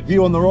lot of that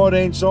view on the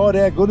right-hand side.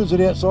 How good is it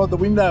outside the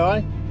window,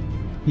 eh?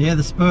 Yeah,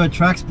 the spur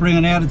track's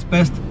bringing out its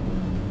best.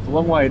 It's a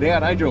long way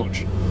down, eh,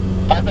 George?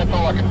 That's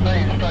all I can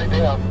see, straight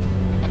down.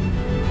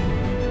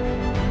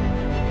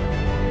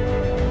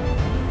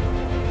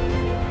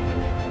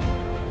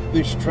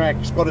 This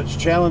track's got its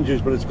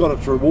challenges, but it's got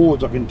its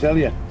rewards, I can tell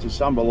you. It's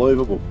just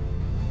unbelievable.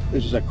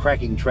 This is a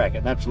cracking track,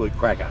 an absolute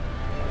cracker.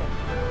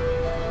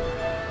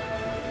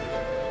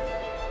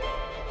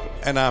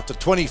 And after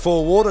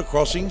 24 water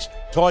crossings,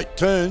 tight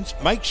turns,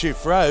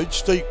 makeshift roads,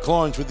 steep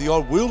climbs with the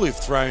odd wheel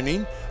lift thrown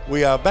in,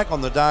 we are back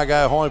on the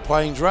Dargo High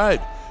Plains Road.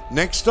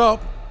 Next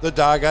stop, the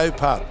Dargo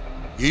Pub.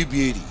 You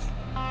beauty.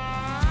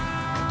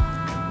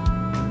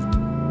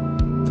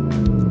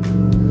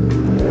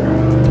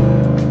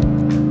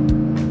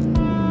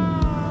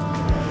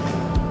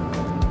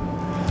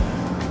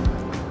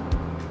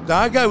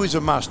 Dargo is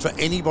a must for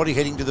anybody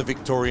heading to the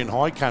Victorian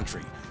High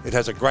Country. It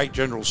has a great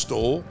general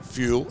store,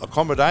 fuel,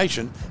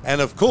 accommodation,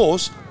 and of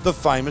course, the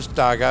famous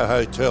Dargo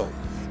Hotel.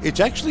 It's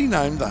actually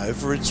named though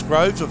for its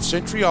groves of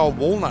century-old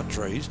walnut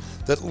trees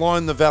that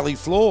line the valley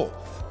floor.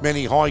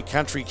 Many high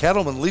country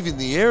cattlemen live in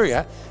the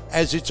area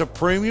as it's a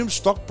premium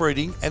stock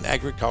breeding and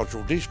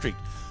agricultural district.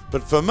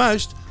 But for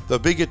most, the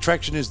big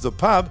attraction is the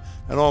pub,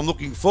 and I'm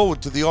looking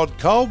forward to the odd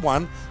cold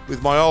one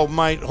with my old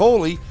mate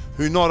Hawley,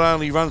 who not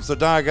only runs the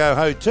Dargo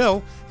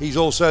Hotel, he's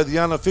also the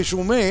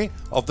unofficial mayor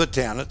of the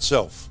town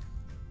itself.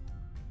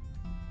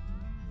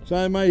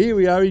 So, mate, here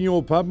we are in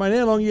your pub. Mate,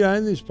 how long you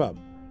own this pub?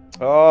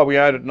 Oh, we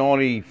owned it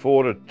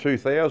 94 to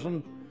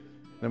 2000.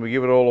 Then we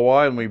give it all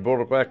away and we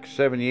brought it back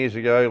 7 years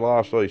ago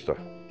last Easter.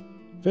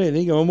 Fair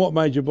dinkum. And what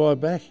made you buy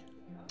it back?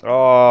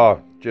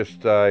 Oh,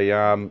 just a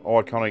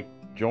iconic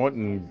joint,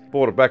 and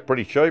bought it back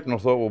pretty cheap, and I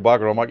thought, well,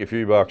 bugger, I'll make a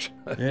few bucks.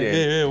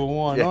 Yeah, well,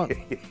 why not?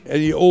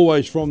 And you're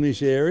always from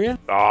this area?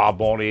 Ah,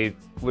 born here,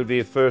 lived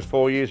here the first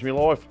 4 years of my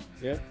life.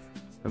 Yeah.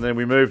 And then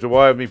we moved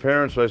away with my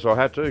parents, so I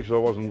had to, because I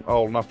wasn't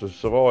old enough to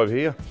survive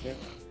here. Yeah.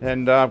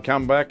 And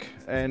come back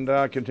and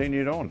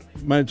continued on.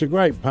 Mate, it's a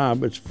great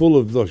pub. It's full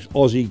of the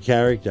Aussie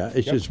character.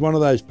 It's just one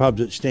of those pubs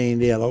that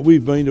stand out. Like,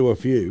 we've been to a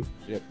few.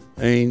 Yep.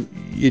 And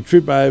you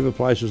trip over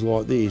places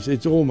like this,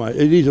 it is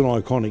an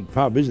iconic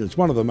pub, isn't it? It's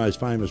one of the most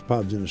famous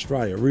pubs in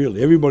Australia,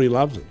 really. Everybody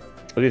loves it.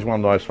 It is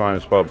one of those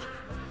famous pubs.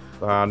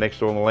 Next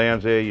door on the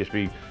lounge there used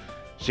to be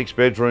 6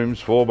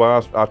 bedrooms, 2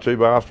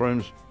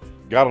 bathrooms.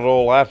 Gutted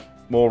all that,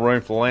 more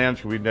room for the lounge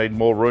because we need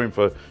more room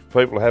for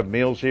people to have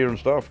meals here and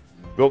stuff.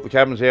 Built the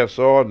cabins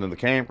outside and then the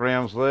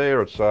campgrounds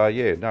there. It's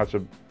it's a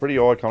pretty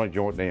iconic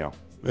joint now.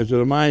 It's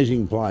an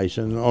amazing place,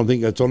 and I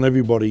think it's on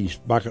everybody's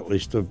bucket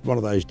list of one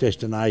of those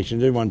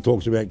destinations. Everyone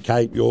talks about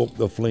Cape York,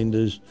 the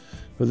Flinders,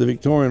 but the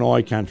Victorian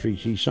High Country,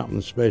 she's something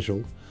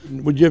special.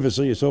 Would you ever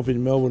see yourself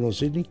in Melbourne or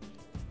Sydney?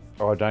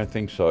 I don't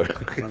think so.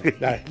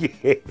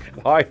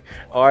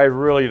 I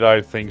really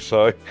don't think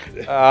so.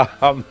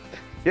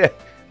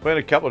 Been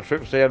a couple of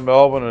trips down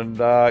Melbourne, and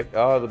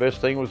the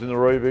best thing was in the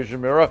rear vision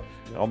mirror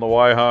on the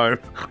way home.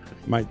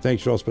 Mate,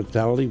 thanks for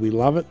hospitality. We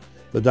love it.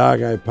 The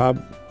Dargo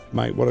Pub,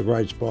 mate, what a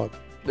great spot.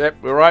 Yep,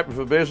 we're open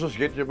for business.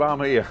 Get your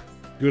bum here.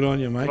 Good on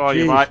you, mate. Good on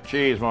you, mate.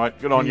 Cheers, mate.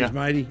 Good on you. Cheers,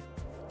 matey.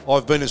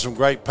 I've been to some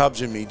great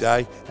pubs in me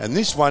day, and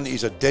this one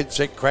is a dead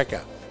set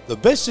cracker. The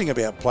best thing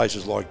about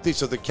places like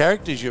this are the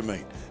characters you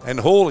meet, and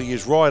Hawley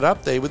is right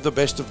up there with the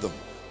best of them.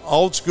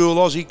 Old school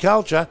Aussie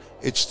culture,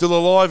 it's still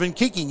alive and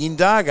kicking in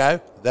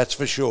Dargo, that's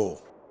for sure.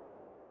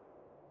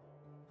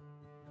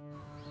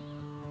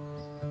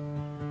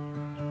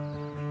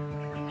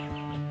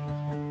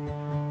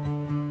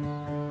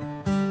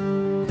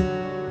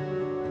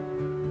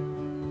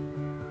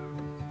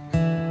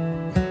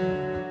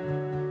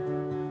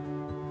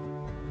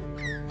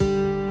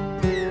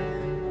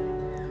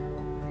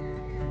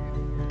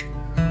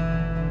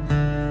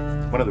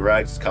 One of the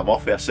rags has come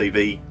off our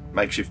CV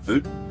makeshift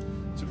boot,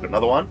 so we've got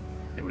another one,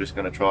 and we're just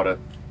going to try to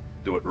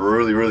do it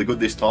really, really good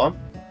this time.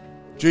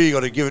 Gee, you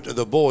got to give it to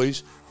the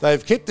boys.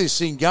 They've kept this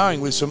thing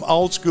going with some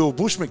old school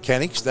bush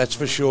mechanics, that's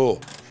for sure.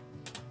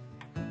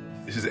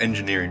 This is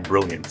engineering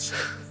brilliance.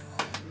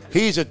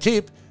 Here's a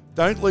tip,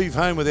 don't leave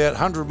home without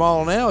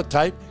 100-mile-an-hour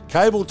tape,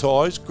 cable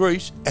ties,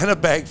 grease and a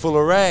bag full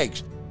of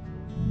rags.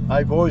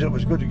 Hey boys, it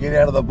was good to get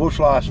out of the bush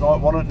last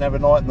night, wasn't it, and have a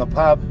night in the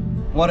pub.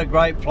 What a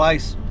great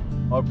place.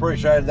 I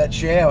appreciated that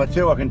shower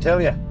too, I can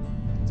tell you.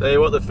 Tell you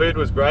what, the food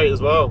was great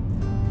as well.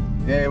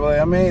 Yeah, well,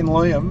 our man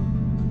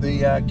Liam,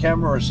 the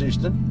camera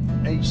assistant,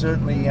 he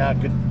certainly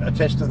could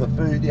attest to the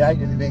food. He ate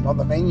anything on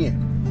the menu.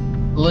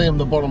 Liam,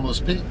 the bottomless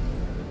pit.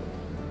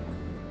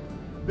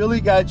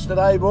 Billy Goats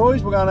today,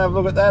 boys. We're going to have a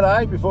look at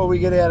that, before we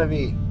get out of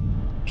here.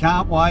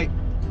 Can't wait.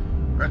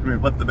 I reckon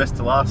we've left the best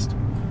to last.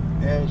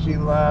 Yeah,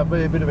 she'll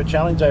be a bit of a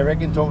challenge, I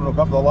reckon, talking to a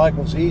couple of the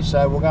locals here,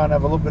 so we'll go and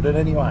have a look at it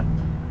anyway.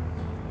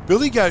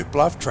 Billy Goat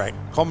Bluff Track,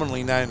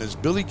 commonly known as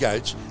Billy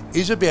Goats,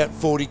 is about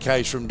 40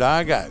 k's from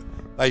Dargo.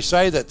 They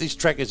say that this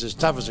track is as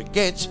tough as it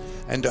gets,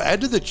 and to add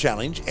to the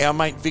challenge, our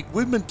mate Vic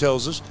Widman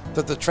tells us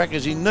that the track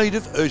is in need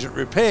of urgent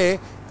repair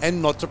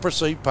and not to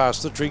proceed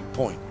past the trig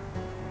point.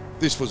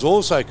 This was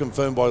also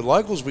confirmed by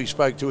locals we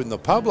spoke to in the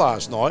pub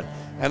last night,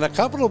 and a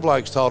couple of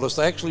blokes told us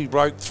they actually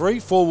broke 3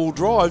 4-wheel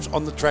drives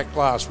on the track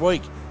last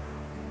week.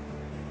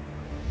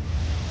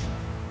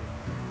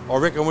 I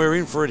reckon we're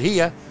in for it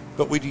here,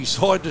 but we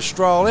decided to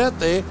stroll out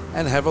there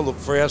and have a look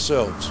for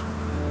ourselves.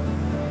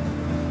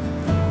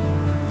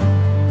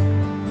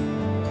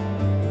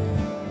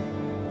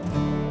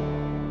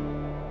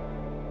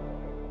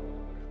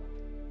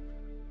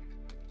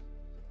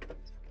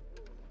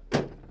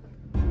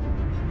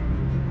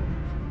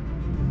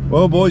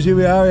 Well, boys, here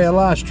we are, our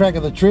last track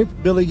of the trip,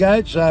 Billy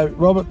Goat. So,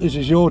 Robert, this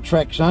is your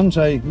track, son,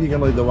 so you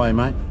can lead the way,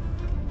 mate.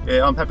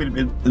 Yeah, I'm happy to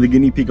be the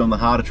guinea pig on the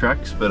harder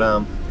tracks, but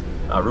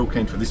real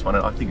keen for this one.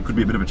 I think it could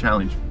be a bit of a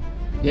challenge.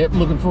 Yep,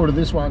 looking forward to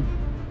this one.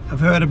 I've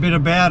heard a bit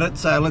about it,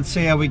 so let's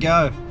see how we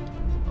go.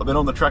 I've been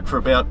on the track for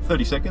about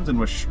 30 seconds and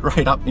we're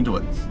straight up into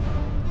it.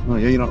 Oh,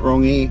 yeah, you're not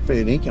wrong here,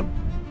 fair dinkum.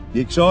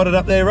 You excited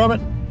up there,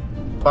 Robert?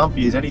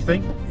 Bumpy as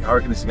anything. I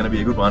reckon this is going to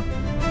be a good one.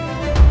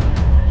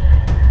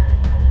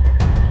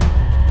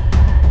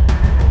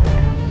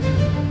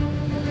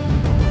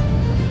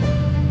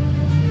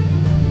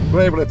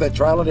 Glad we left that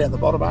trailer down the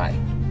bottom, eh?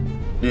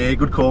 Yeah,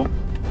 good call.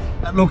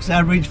 That looks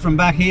average from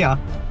back here.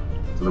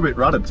 It's a little bit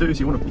rutted too, so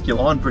you want to pick your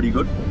line pretty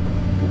good.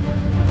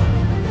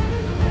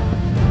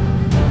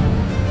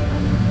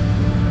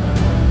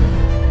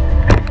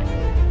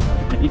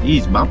 It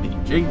is bumpy,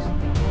 jeez.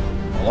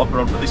 I'll lock her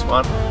onto this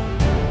one.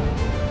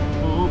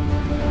 Ooh.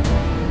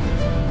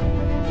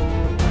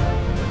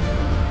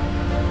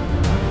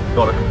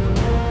 Got it.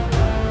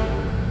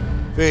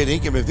 Fair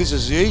dinkum, if this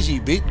is the easy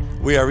bit,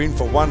 we are in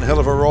for one hell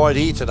of a ride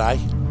here today.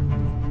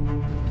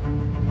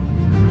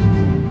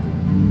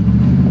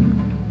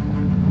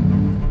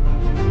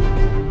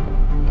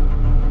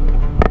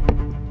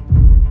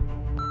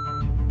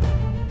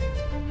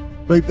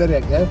 Beep that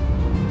out, Gav.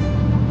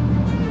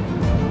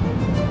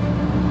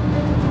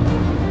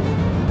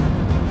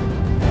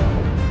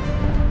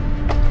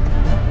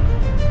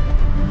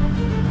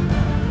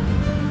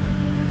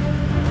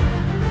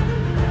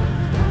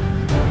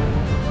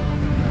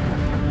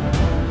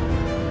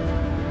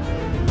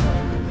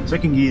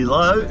 Second gear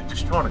low,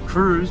 just trying to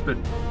cruise, but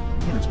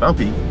man, it's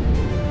bumpy.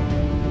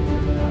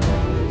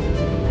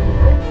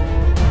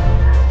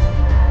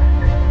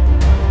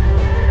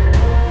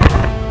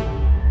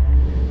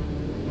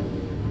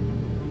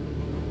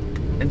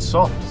 And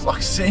soft, it's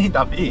like sand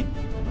up here.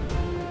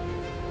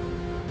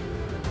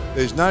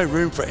 There's no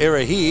room for error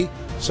here.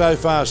 So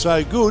far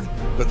so good,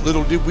 but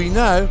little did we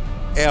know,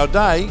 our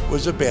day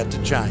was about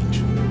to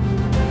change.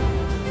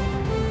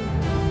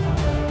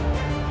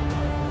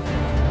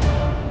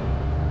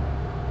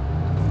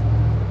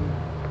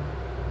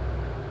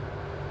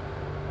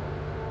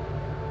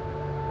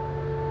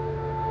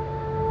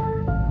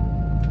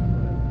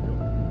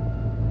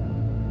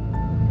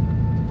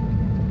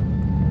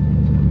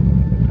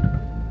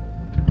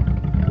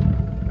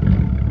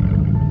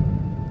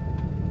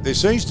 There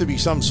seems to be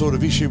some sort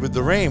of issue with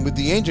the Ram, with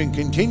the engine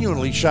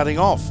continually shutting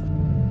off.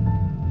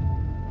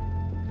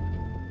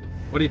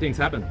 What do you think's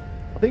happened?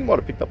 I think it might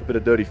have picked up a bit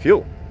of dirty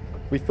fuel.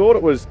 We thought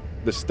it was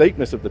the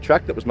steepness of the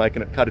track that was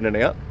making it cut in and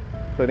out.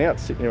 So now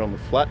it's sitting here on the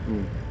flat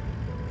and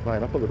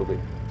playing up a little bit.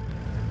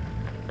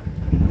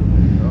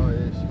 Oh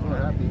yeah, she's not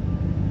happy.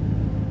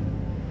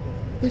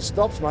 This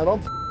stops, mate.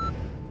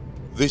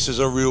 This is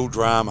a real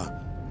drama.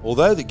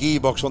 Although the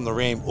gearbox on the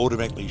Ram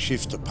automatically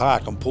shifts to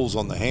park and pulls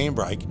on the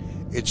handbrake,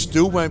 it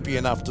still won't be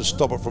enough to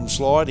stop it from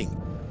sliding.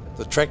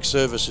 The track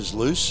surface is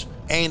loose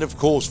and of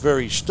course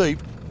very steep,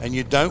 and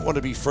you don't want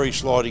to be free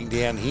sliding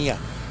down here.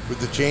 With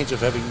the chance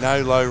of having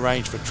no low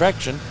range for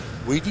traction,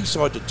 we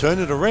decide to turn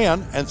it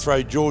around and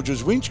throw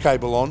George's winch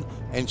cable on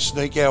and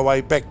sneak our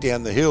way back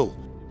down the hill.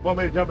 Want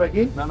me to jump back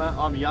in? No,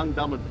 I'm young,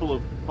 dumb and full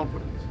of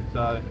confidence,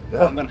 so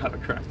Yeah. I'm going to have a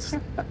crack.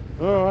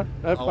 All right,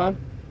 have fun.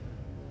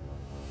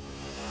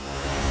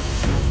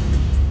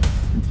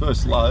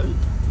 First low.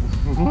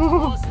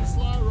 Nice and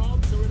slow,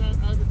 Rob, so we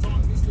don't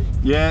overtime this thing.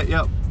 Yeah,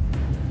 yep.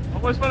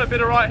 Almost want a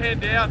bit of right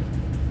hand down.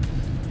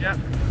 Yep.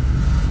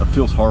 It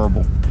feels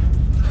horrible.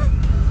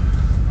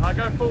 I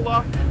go full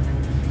lock.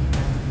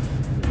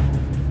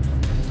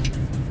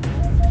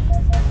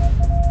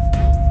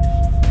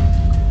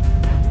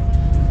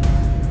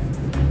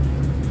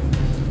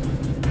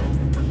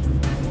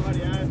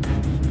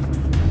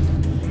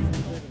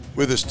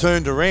 With us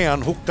turned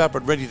around, hooked up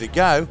and ready to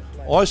go,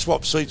 I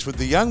swap seats with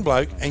the young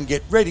bloke and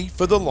get ready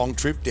for the long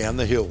trip down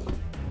the hill.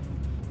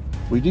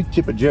 We did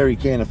tip a jerry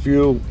can of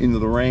fuel into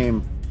the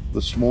Ram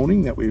this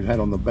morning that we've had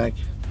on the back.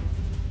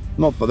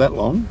 Not for that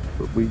long,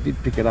 but we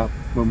did pick it up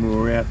when we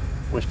were out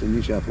western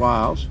New South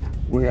Wales.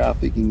 We are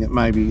thinking that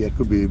maybe there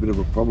could be a bit of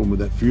a problem with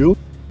that fuel.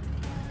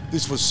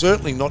 This was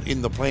certainly not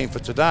in the plan for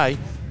today,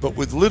 but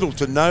with little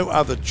to no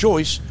other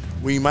choice,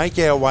 we make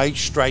our way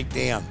straight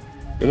down.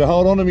 Better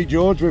hold on to me,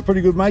 George. We're pretty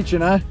good mates, you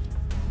know.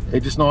 Yeah,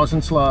 just nice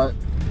and slow.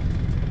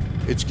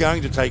 It's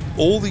going to take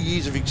all the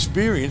years of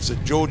experience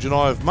that George and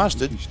I have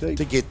mustered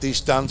to get this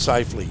done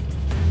safely.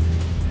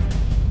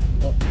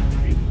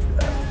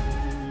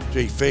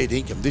 Gee, fair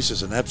dinkum, this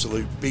is an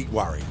absolute big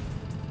worry.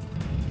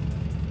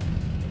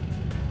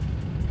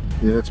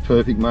 Yeah, that's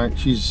perfect, mate.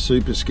 She's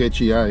super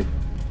sketchy, eh?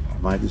 Oh,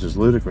 mate, this is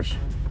ludicrous.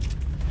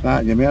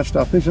 Starting your mouth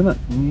stuff, isn't it?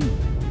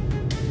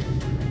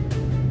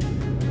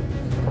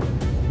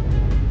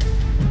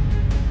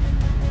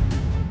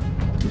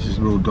 This is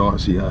a little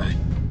dicey, eh?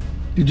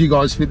 Did you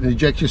guys fit an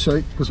ejector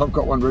seat? Because I've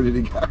got one ready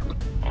to go.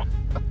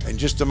 And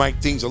just to make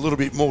things a little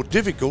bit more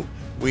difficult,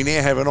 we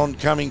now have an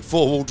oncoming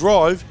four-wheel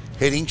drive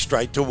heading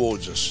straight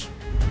towards us.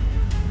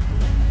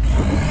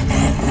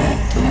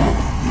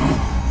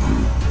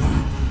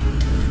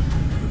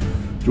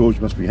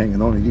 George must be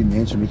hanging on, he didn't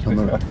answer me.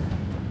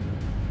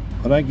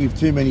 I don't give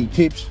too many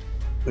tips,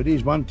 but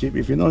here's one tip: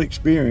 if you're not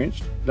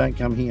experienced, don't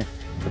come here.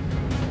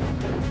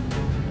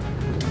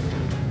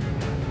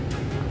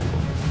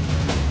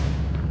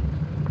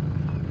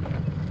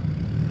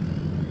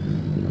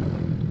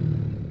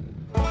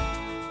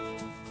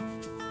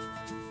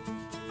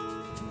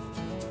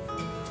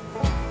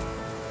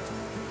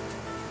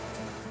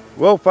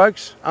 Well,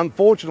 folks,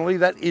 unfortunately,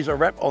 that is a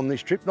wrap on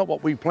this trip. Not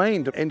what we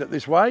planned to end it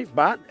this way,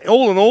 but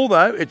all in all,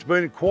 though, it's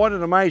been quite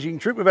an amazing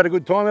trip. We've had a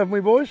good time, haven't we,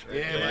 boys?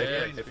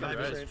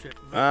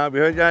 Yeah. We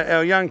heard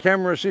our young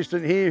camera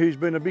assistant here, who's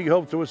been a big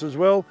help to us as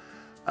well.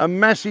 A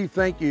massive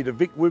thank you to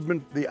Vic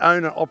Woodman, the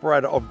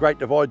owner-operator of Great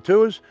Divide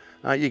Tours.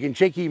 You can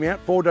check him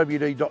out,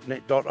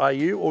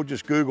 4wd.net.au, or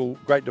just Google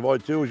Great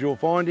Divide Tours, you'll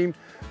find him.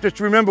 Just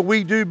remember,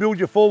 we do build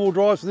your four-wheel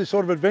drives for this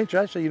sort of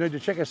adventure, so you need to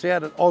check us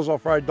out at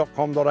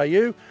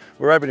ozoffroad.com.au.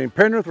 We're open in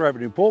Penrith, we're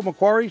open in Port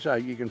Macquarie, so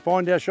you can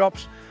find our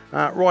shops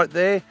right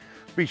there.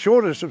 Be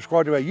sure to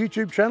subscribe to our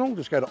YouTube channel.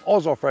 Just go to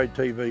Oz Off-Road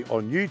TV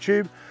on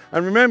YouTube.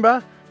 And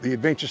remember, the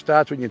adventure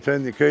starts when you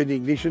turn the key in the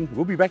ignition.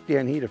 We'll be back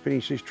down here to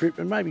finish this trip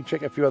and maybe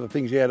check a few other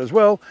things out as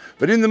well.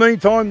 But in the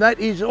meantime, that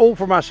is all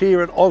from us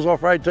here at Oz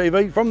Off-Road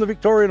TV from the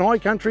Victorian High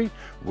Country.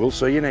 We'll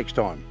see you next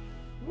time.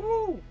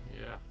 Woo!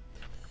 Yeah.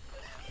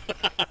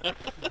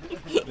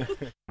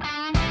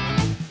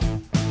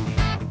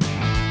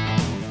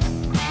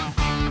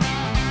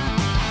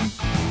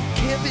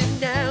 Camping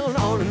down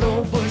on an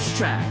old bush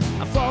track,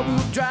 a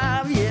four-wheel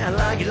drive, yeah, I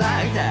like it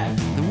like that.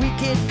 The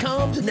weekend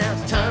comes and now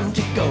it's time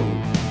to go.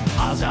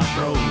 Oz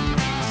Off-Road,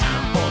 it's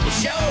time for the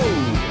show.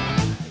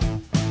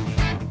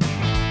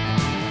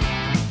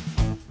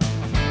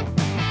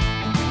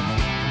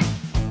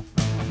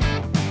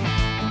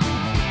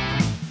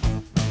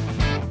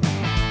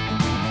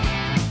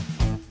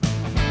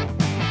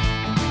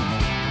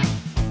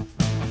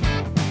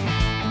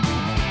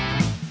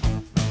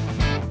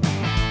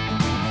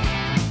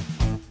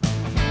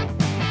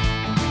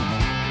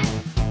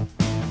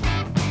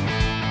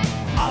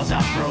 Oz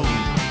Off-Road,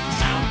 it's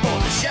time for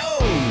the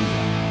show.